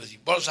 He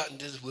brought us out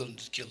into this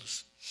wilderness to kill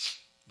us.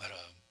 But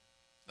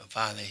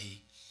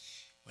finally,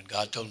 when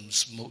God told him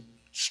to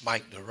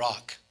smite the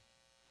rock,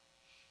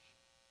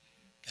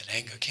 that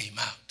anger came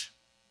out.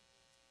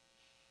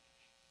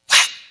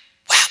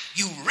 Wow,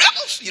 you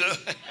rebels, you know.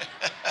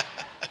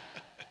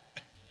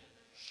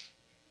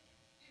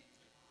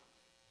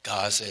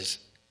 God says,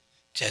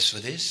 just for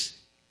this,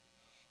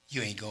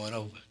 you ain't going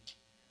over.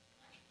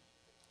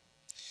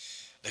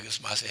 Look at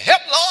somebody say,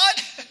 help, Lord.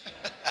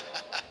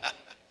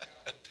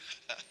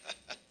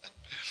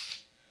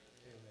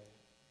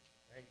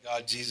 Thank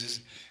God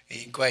Jesus,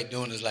 he ain't quite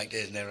doing this like that,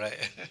 isn't that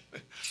right?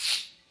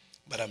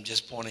 But I'm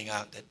just pointing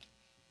out that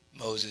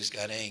Moses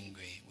got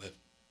angry with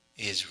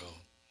Israel,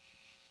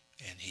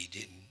 and he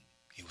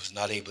was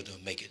not able to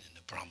make it in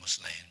the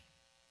promised land.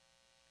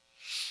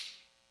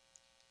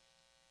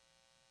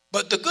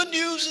 But the good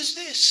news is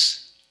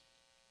this.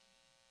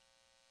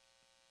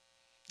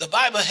 The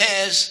Bible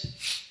has,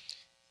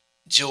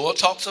 Joel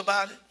talks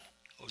about it,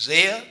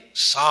 Hosea,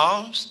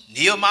 Psalms,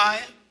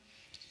 Nehemiah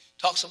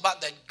talks about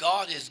that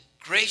God is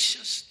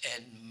gracious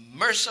and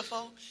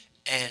merciful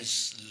and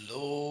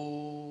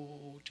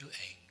slow to anger.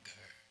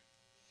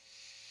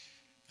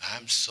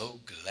 I'm so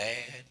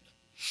glad.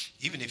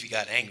 Even if he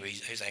got angry,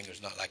 his anger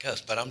is not like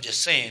us. But I'm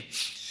just saying,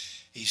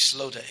 he's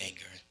slow to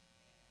anger.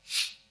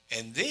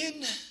 And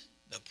then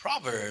the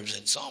Proverbs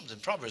and Psalms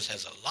and Proverbs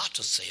has a lot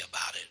to say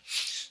about it.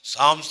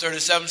 Psalms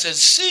 37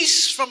 says,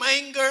 cease from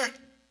anger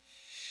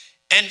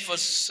and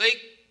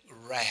forsake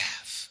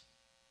wrath.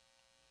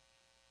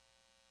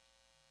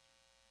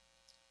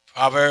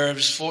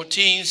 Proverbs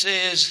 14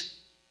 says,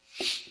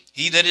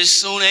 he that is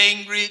soon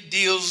angry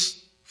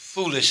deals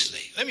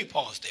foolishly. Let me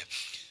pause there.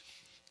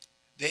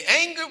 The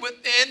anger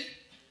within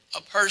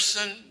a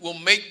person will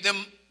make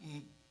them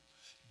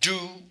do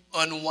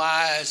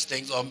unwise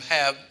things or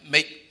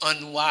make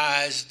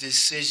unwise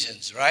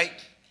decisions, right?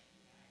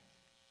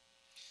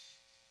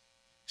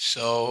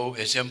 So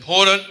it's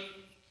important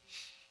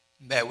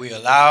that we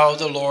allow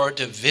the Lord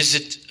to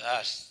visit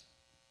us.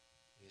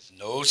 There's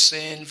no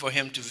sin for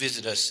him to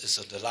visit us. It's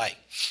a delight.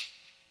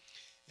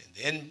 And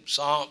then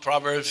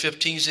Proverbs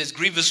 15 says,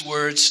 grievous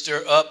words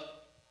stir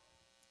up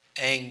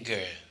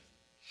anger.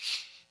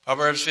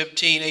 Proverbs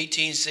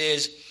 15:18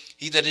 says,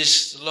 he that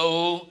is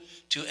slow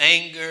to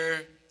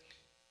anger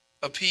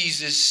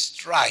appeases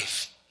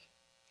strife.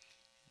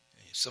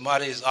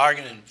 Somebody is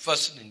arguing and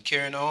fussing and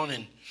carrying on,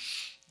 and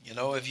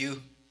if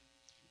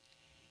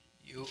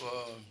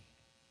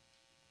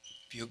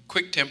you're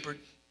quick-tempered,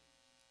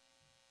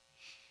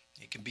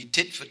 it can be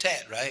tit for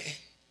tat, right?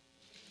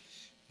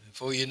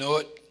 Before you know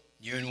it,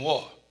 you're in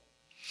war.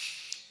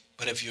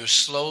 But if you're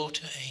slow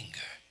to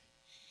anger,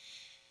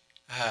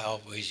 I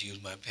always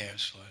use my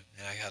parents for it,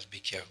 and I got to be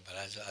careful, but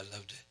I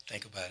love to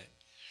think about it.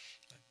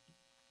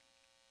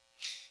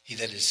 He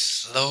that is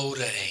slow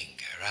to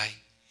anger, right,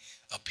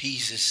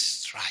 appeases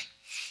strife.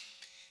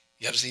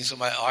 You ever seen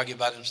somebody argue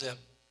about himself?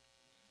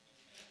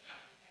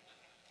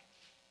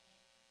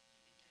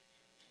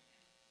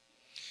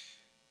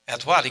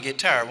 After a while, they get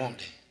tired, won't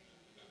they?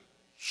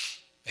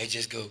 They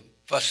just go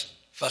fussing.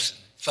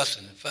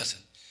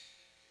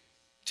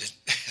 Just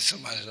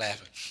somebody's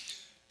laughing.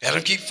 Let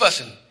them keep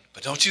fussing,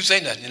 but don't you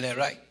say nothing, isn't that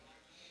right?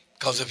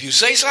 Because if you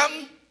say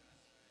something,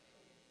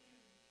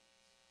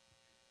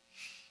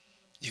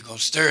 you're going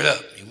to stir it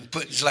up.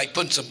 It's like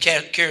putting some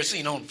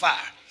kerosene on fire.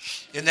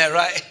 Isn't that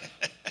right?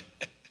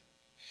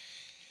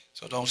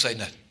 So don't say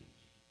nothing.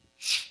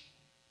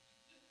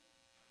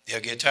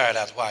 They'll get tired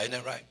after a while. Isn't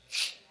that right?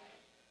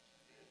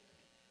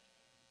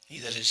 He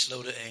that is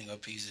slow to anger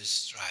appeases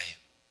strife.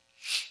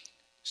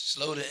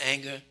 Slow to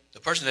anger. The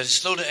person that is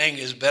slow to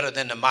anger is better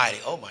than the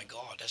mighty. Oh my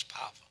God, that's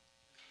powerful.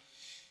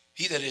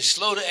 He that is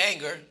slow to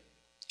anger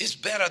is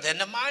better than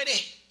the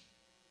mighty.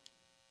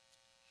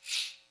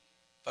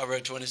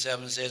 Proverbs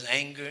 27 says,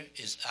 anger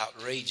is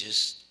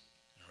outrageous,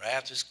 and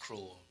wrath is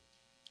cruel.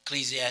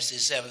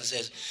 Ecclesiastes 7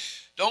 says,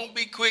 don't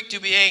be quick to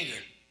be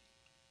angry.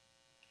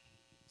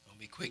 Don't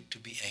be quick to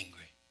be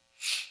angry.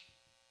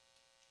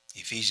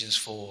 Ephesians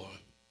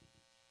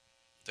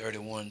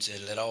 4:31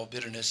 says, let all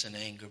bitterness and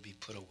anger be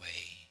put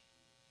away.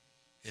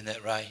 Isn't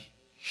that right?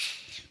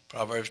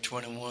 Proverbs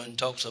 21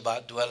 talks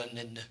about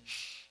dwelling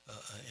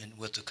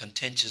with a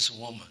contentious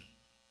woman.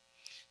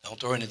 Don't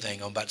throw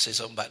anything. I'm about to say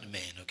something about the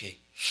man, okay?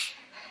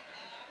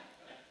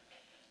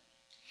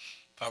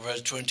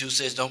 Proverbs 22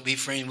 says, don't be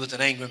friends with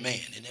an angry man.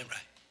 Isn't that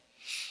right?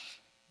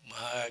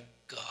 My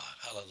God,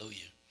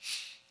 hallelujah.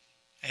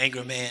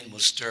 Angry man will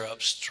stir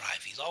up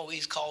strife. He's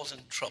always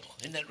causing trouble.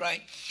 Isn't that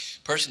right?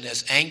 Person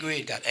that's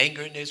angry, got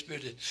anger in their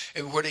spirit,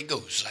 everywhere they go,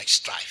 it's like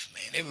strife,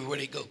 man. Everywhere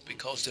they go,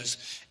 because there's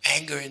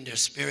anger in their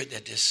spirit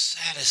that they're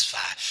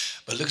satisfied.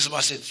 But look at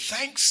somebody say,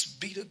 thanks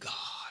be to God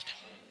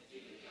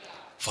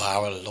for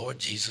our Lord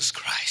Jesus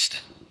Christ.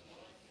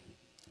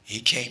 He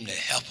came to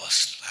help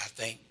us. I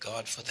thank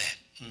God for that.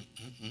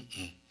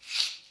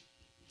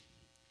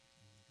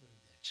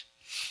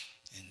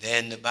 And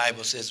then the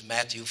Bible says,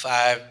 Matthew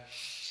 5,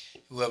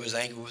 whoever is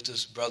angry with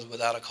his brother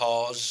without a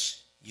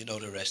cause, you know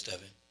the rest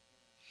of it.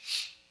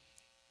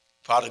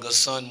 Prodigal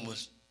son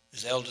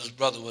his eldest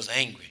brother was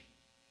angry.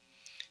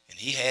 And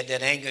he had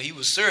that anger. He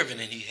was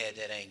serving and he had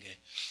that anger.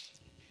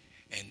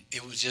 And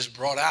it was just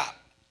brought out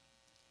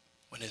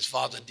when his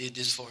father did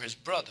this for his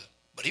brother.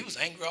 But he was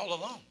angry all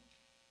along.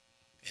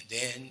 And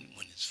then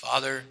when his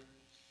father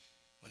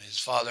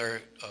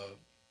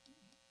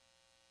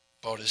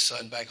brought his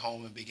son back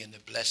home and began to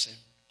bless him,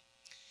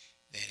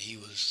 then he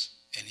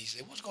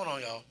said, what's going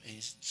on, y'all? And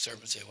his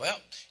servant said, well,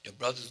 your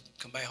brother's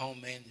come back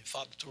home, man. Your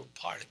father threw a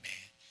party,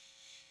 man.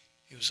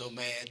 He was so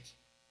mad,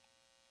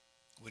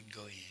 wouldn't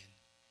go in.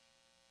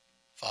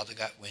 Father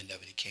got wind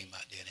of it. He came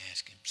out there and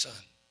asked him, son,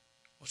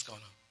 what's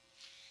going on?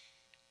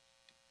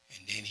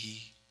 And then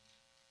he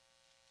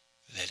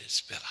let it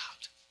spill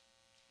out.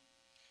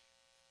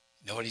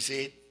 You know what he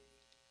said?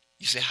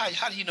 You say,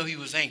 how do you know he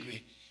was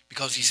angry?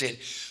 Because he said,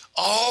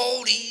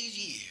 all these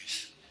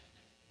years.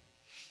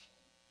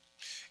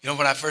 You know,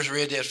 when I first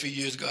read that a few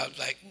years ago, I was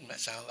like, that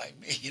sounds like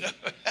me, you know.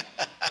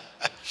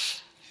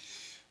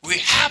 We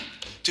have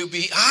to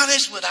be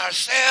honest with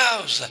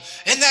ourselves.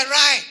 Isn't that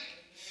right?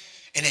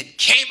 And it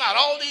came out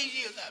all these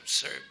years I've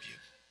served you.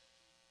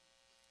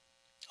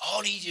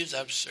 All these years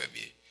I've served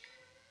you.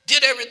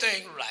 Did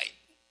everything right.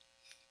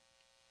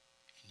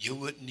 You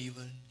wouldn't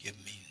even give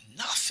me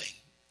nothing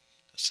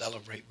to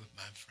celebrate with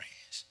my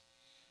friends.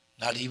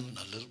 Not even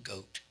a little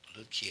goat, a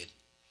little kid.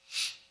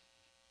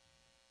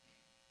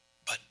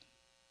 But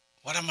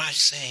what am I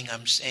saying?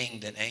 I'm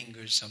saying that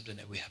anger is something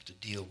that we have to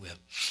deal with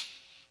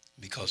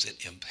because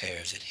it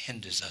impairs, it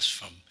hinders us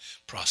from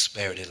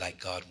prosperity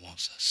like God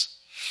wants us.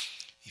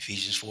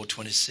 Ephesians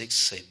 4:26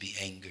 say, be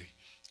angry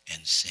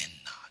and sin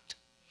not.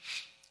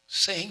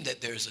 Saying that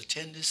there's a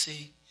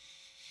tendency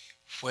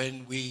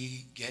when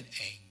we get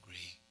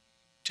angry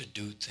to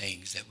do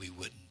things that we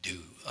wouldn't do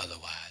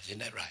otherwise. Isn't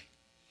that right?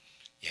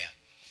 Yeah.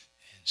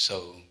 And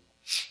so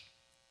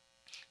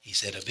he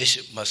said a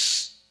bishop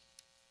must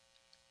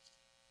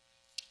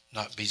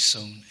not be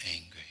soon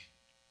angry.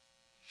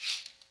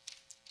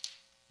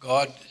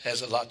 God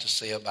has a lot to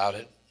say about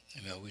it.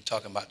 You know, we're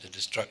talking about the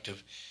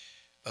destructive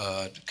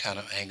kind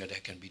of anger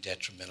that can be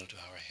detrimental to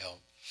our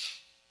health.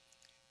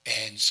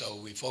 And so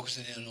we're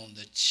focusing in on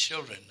the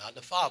children, not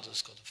the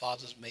fathers, because the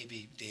fathers may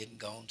be dead and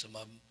gone, some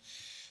of them,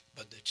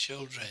 but the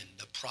children,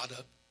 the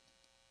product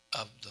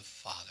of the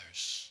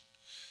fathers.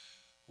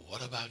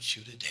 What about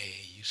you today?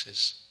 You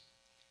says,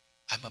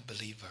 I'm a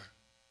believer.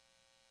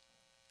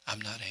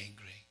 I'm not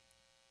angry.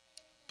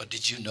 But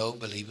did you know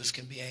believers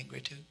can be angry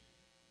too?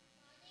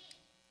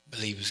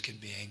 Believers can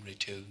be angry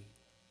too.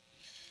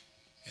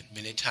 And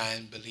many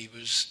times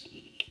believers,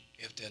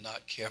 if they're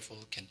not careful,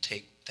 can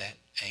take that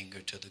anger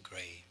to the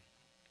grave.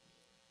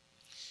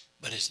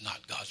 But it's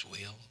not God's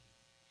will.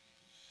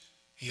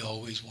 He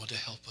always wants to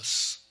help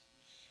us.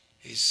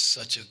 He's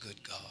such a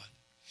good God.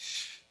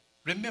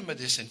 Remember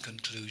this in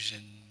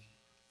conclusion.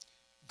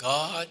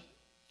 God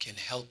can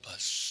help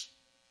us.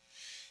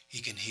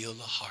 He can heal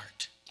the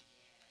heart.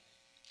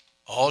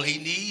 All he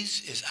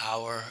needs is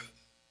our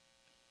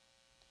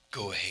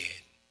go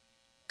ahead.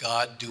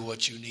 God, do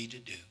what you need to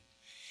do.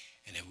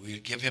 And if we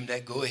give him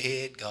that go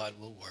ahead, God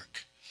will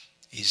work.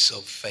 He's so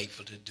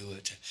faithful to do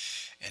it.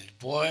 And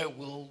boy,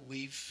 will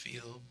we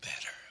feel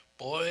better.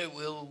 Boy,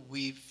 will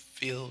we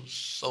feel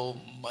so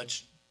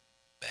much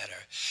better.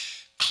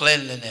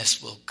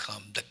 Cleanliness will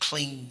come. The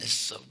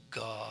cleanness of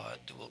God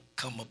will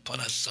come upon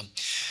us.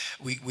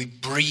 We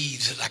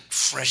breathe like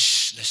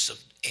freshness of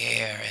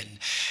air,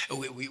 and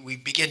we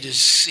begin to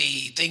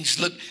see things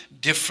look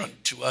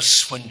different to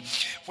us when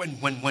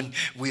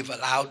we've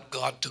allowed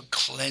God to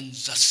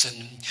cleanse us,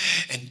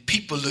 and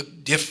people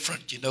look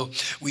different. You know,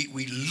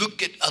 we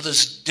look at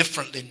others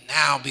differently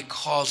now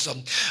because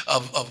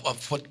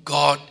of what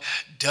God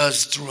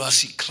does through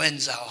us. He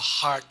cleanses our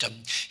heart.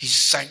 He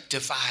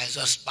sanctifies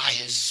us by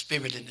his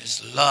Spirit and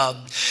his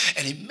love,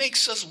 and he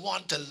makes us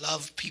want to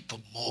love people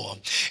more.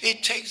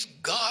 It takes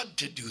God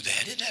to do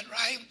that. Isn't that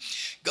right?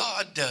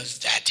 God does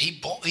that. He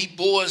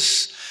bore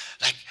us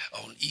like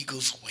on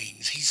eagle's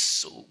wings. He's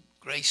so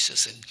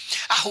gracious, and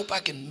I hope I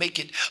can make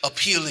it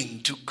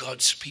appealing to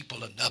God's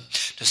people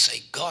enough to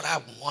say, God,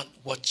 I want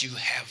what you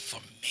have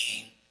for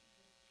me.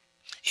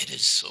 It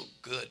is so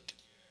good.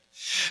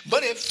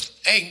 But if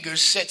anger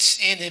sets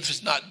in, if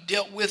it's not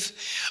dealt with,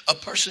 a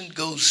person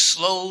goes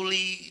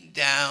slowly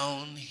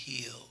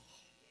downhill.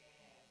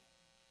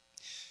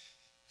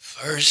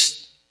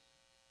 First,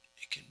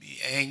 it can be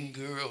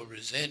anger or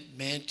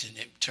resentment, and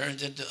it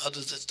turns into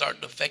others that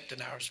start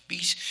affecting our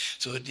speech.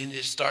 So then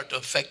it starts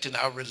affecting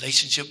our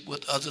relationship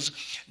with others.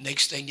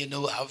 Next thing you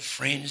know, our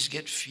friends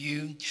get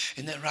few.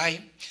 Isn't that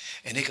right?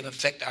 And it can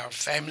affect our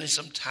family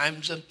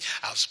sometimes.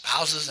 Our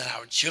spouses and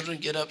our children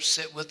get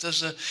upset with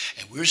us, and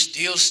we're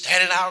still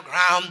standing our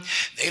ground.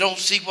 They don't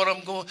see what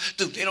I'm going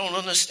through. They don't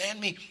understand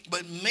me.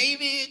 But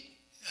maybe,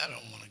 I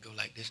don't want to go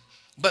like this,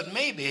 but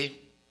maybe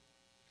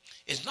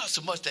it's not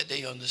so much that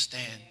they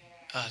understand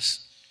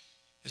us,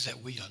 it's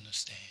that we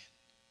understand.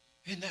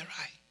 Isn't that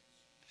right?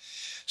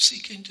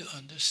 Seeking to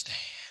understand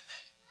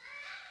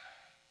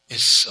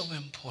is so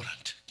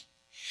important.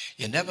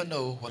 You never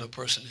know what a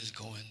person is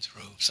going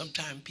through.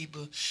 Sometimes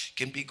people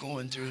can be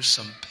going through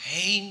some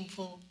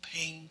painful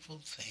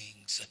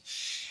things,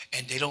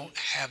 and they don't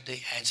have the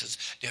answers.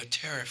 They're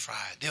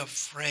terrified. They're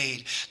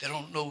afraid. They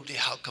don't know the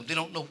outcome. They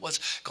don't know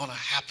what's going to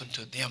happen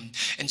to them.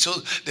 And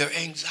so their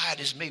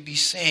anxieties may be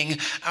saying,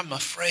 I'm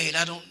afraid.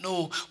 I don't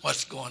know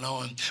what's going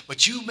on.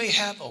 But you may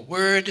have a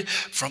word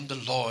from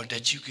the Lord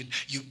that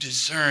you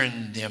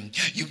discern them.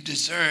 You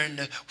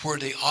discern where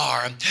they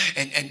are.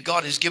 And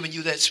God has given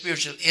you that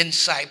spiritual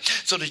insight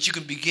so that you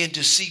can begin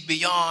to see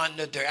beyond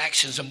their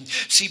actions and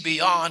see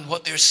beyond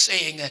what they're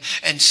saying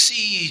and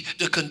see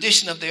the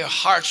condition of their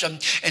hearts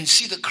and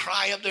see the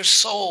cry of their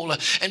soul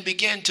and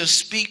begin to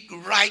speak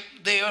right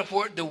there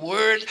for the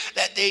word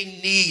that they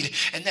need.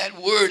 And that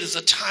word is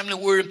a timely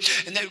word.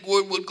 And that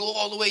word will go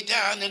all the way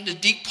down in the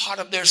deep part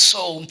of their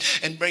soul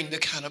and bring the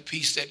kind of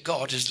peace that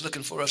God is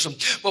looking for us.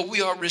 But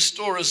we are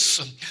restorers,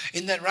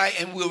 isn't that right?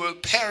 And we're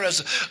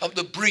repairers of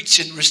the breach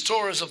and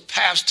restorers of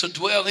paths to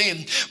dwell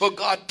in. Well,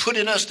 God put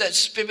in us that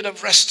spirit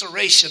of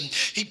restoration.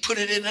 He put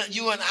it in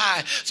you and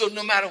I. So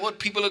no matter what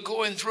people are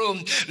going through,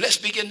 let's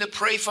begin to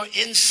pray for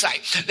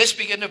insight. Let's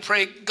begin to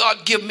pray,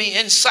 God, give me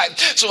insight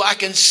so I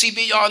can see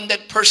beyond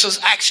that person's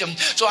action,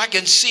 so I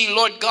can see,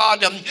 Lord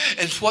God,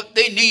 and what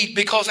they need.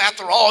 Because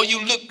after all,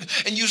 you look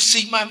and you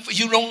see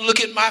you don't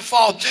look at my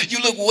fault. You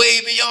look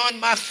way beyond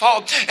my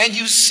fault and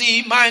you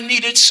see my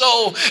needed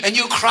soul, and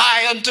you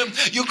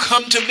you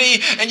come to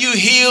me and you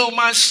heal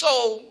my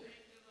soul.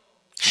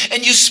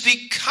 And you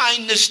speak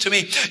kindness to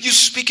me. You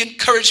speak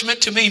encouragement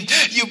to me.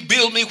 You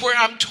build me where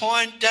I'm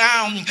torn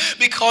down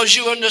because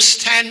you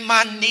understand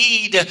my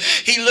need.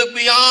 He looked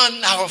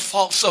beyond our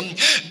faults.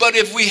 But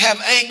if we have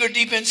anger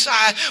deep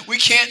inside, we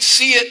can't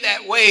see it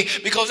that way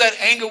because that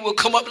anger will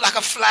come up like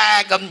a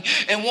flag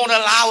and won't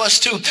allow us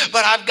to.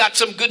 But I've got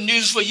some good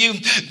news for you.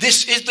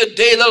 This is the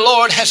day the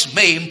Lord has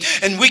made,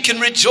 and we can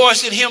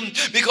rejoice in him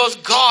because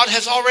God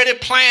has already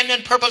planned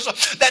and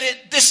purposed that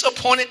at this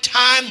appointed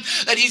time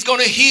that he's going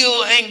to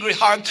heal angry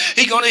heart.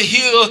 He's going to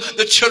heal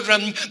the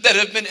children that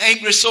have been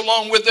angry so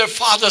long with their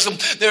fathers.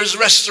 There's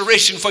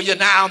restoration for you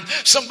now.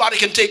 Somebody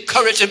can take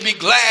courage and be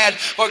glad,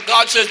 for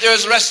God says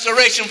there's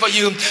restoration for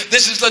you.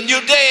 This is a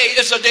new day.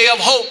 It's a day of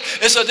hope.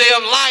 It's a day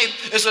of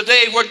life. It's a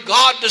day where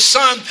God the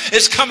Son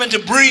is coming to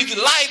breathe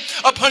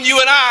life upon you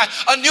and I,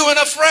 anew and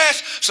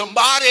afresh.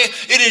 Somebody,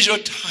 it is your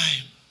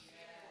time.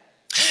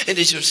 It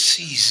is your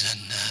season.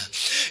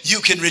 You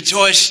can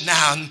rejoice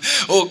now.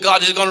 Oh,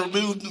 God is going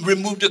to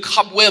remove the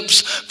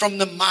cobwebs from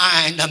the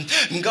mind.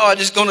 And God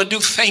is going to do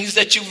things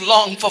that you've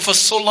longed for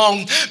so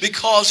long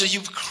because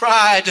you've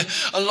cried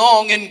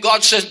along. And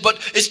God says, but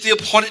it's the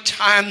appointed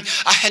time.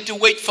 I had to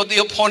wait for the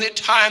appointed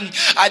time.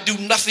 I do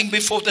nothing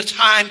before the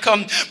time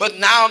comes. But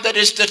now that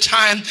it's the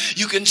time,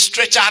 you can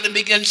stretch out and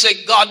begin to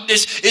say, God,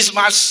 this is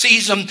my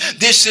season.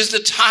 This is the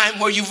time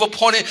where you've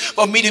appointed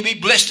for me to be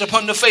blessed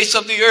upon the face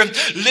of the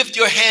earth. Lift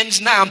your hands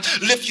now.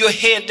 Lift your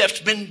head that's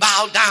been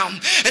bowed down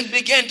and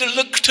begin to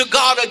look to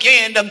God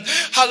again.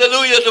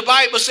 Hallelujah. The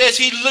Bible says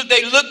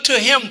they looked to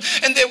him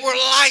and they were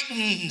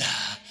lightened.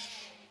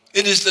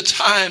 It is the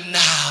time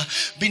now.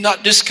 Be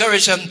not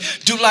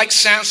discouraged. Do like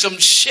Samson.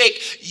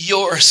 Shake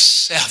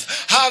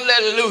yourself.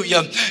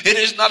 Hallelujah. It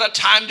is not a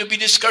time to be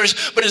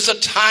discouraged, but it's a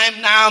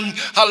time now,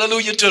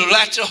 hallelujah,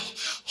 to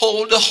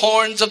hold the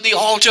horns of the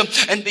altar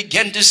and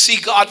begin to see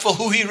God for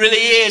who he really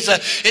is.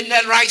 Isn't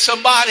that right,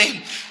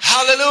 somebody?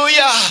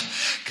 Hallelujah.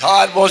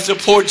 God wants to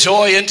pour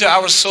joy into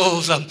our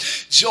souls.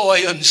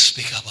 Joy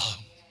unspeakable.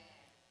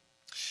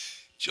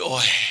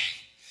 Joy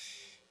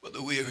for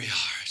the weary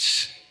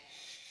hearts.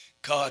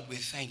 God, we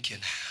thank you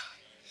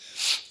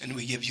now. And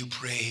we give you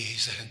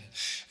praise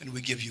and we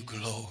give you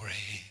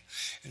glory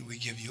and we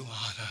give you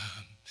honor.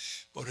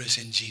 For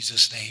us in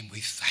Jesus' name,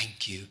 we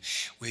thank you.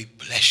 We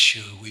bless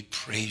you. We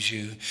praise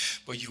you.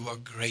 For you are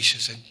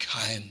gracious and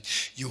kind.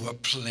 You are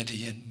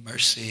plenty in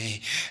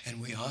mercy. And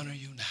we honor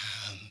you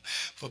now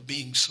for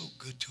being so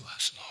good to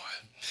us,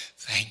 Lord.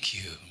 Thank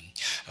you.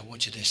 I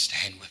want you to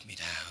stand with me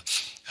now.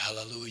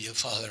 Hallelujah,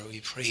 Father.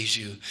 We praise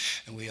you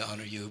and we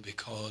honor you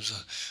because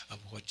of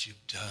what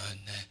you've done.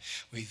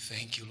 We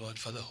thank you, Lord,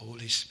 for the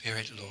Holy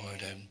Spirit,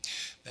 Lord,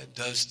 that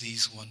does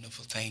these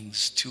wonderful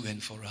things to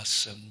and for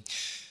us.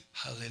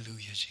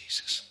 Hallelujah,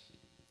 Jesus.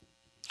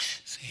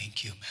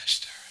 Thank you,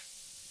 Master.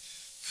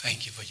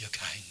 Thank you for your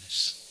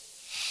kindness.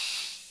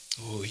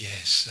 Oh,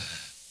 yes.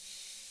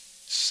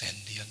 Send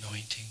the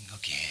anointing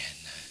again.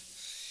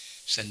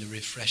 Send the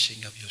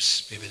refreshing of your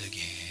spirit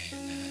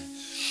again.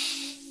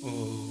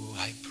 Oh,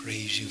 I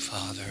praise you,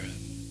 Father,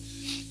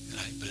 and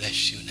I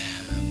bless you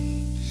now.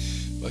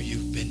 For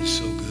you've been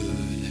so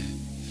good.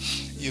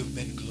 You've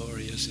been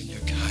glorious in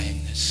your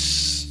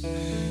kindness.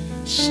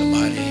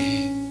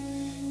 Somebody,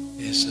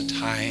 it's a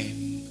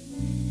time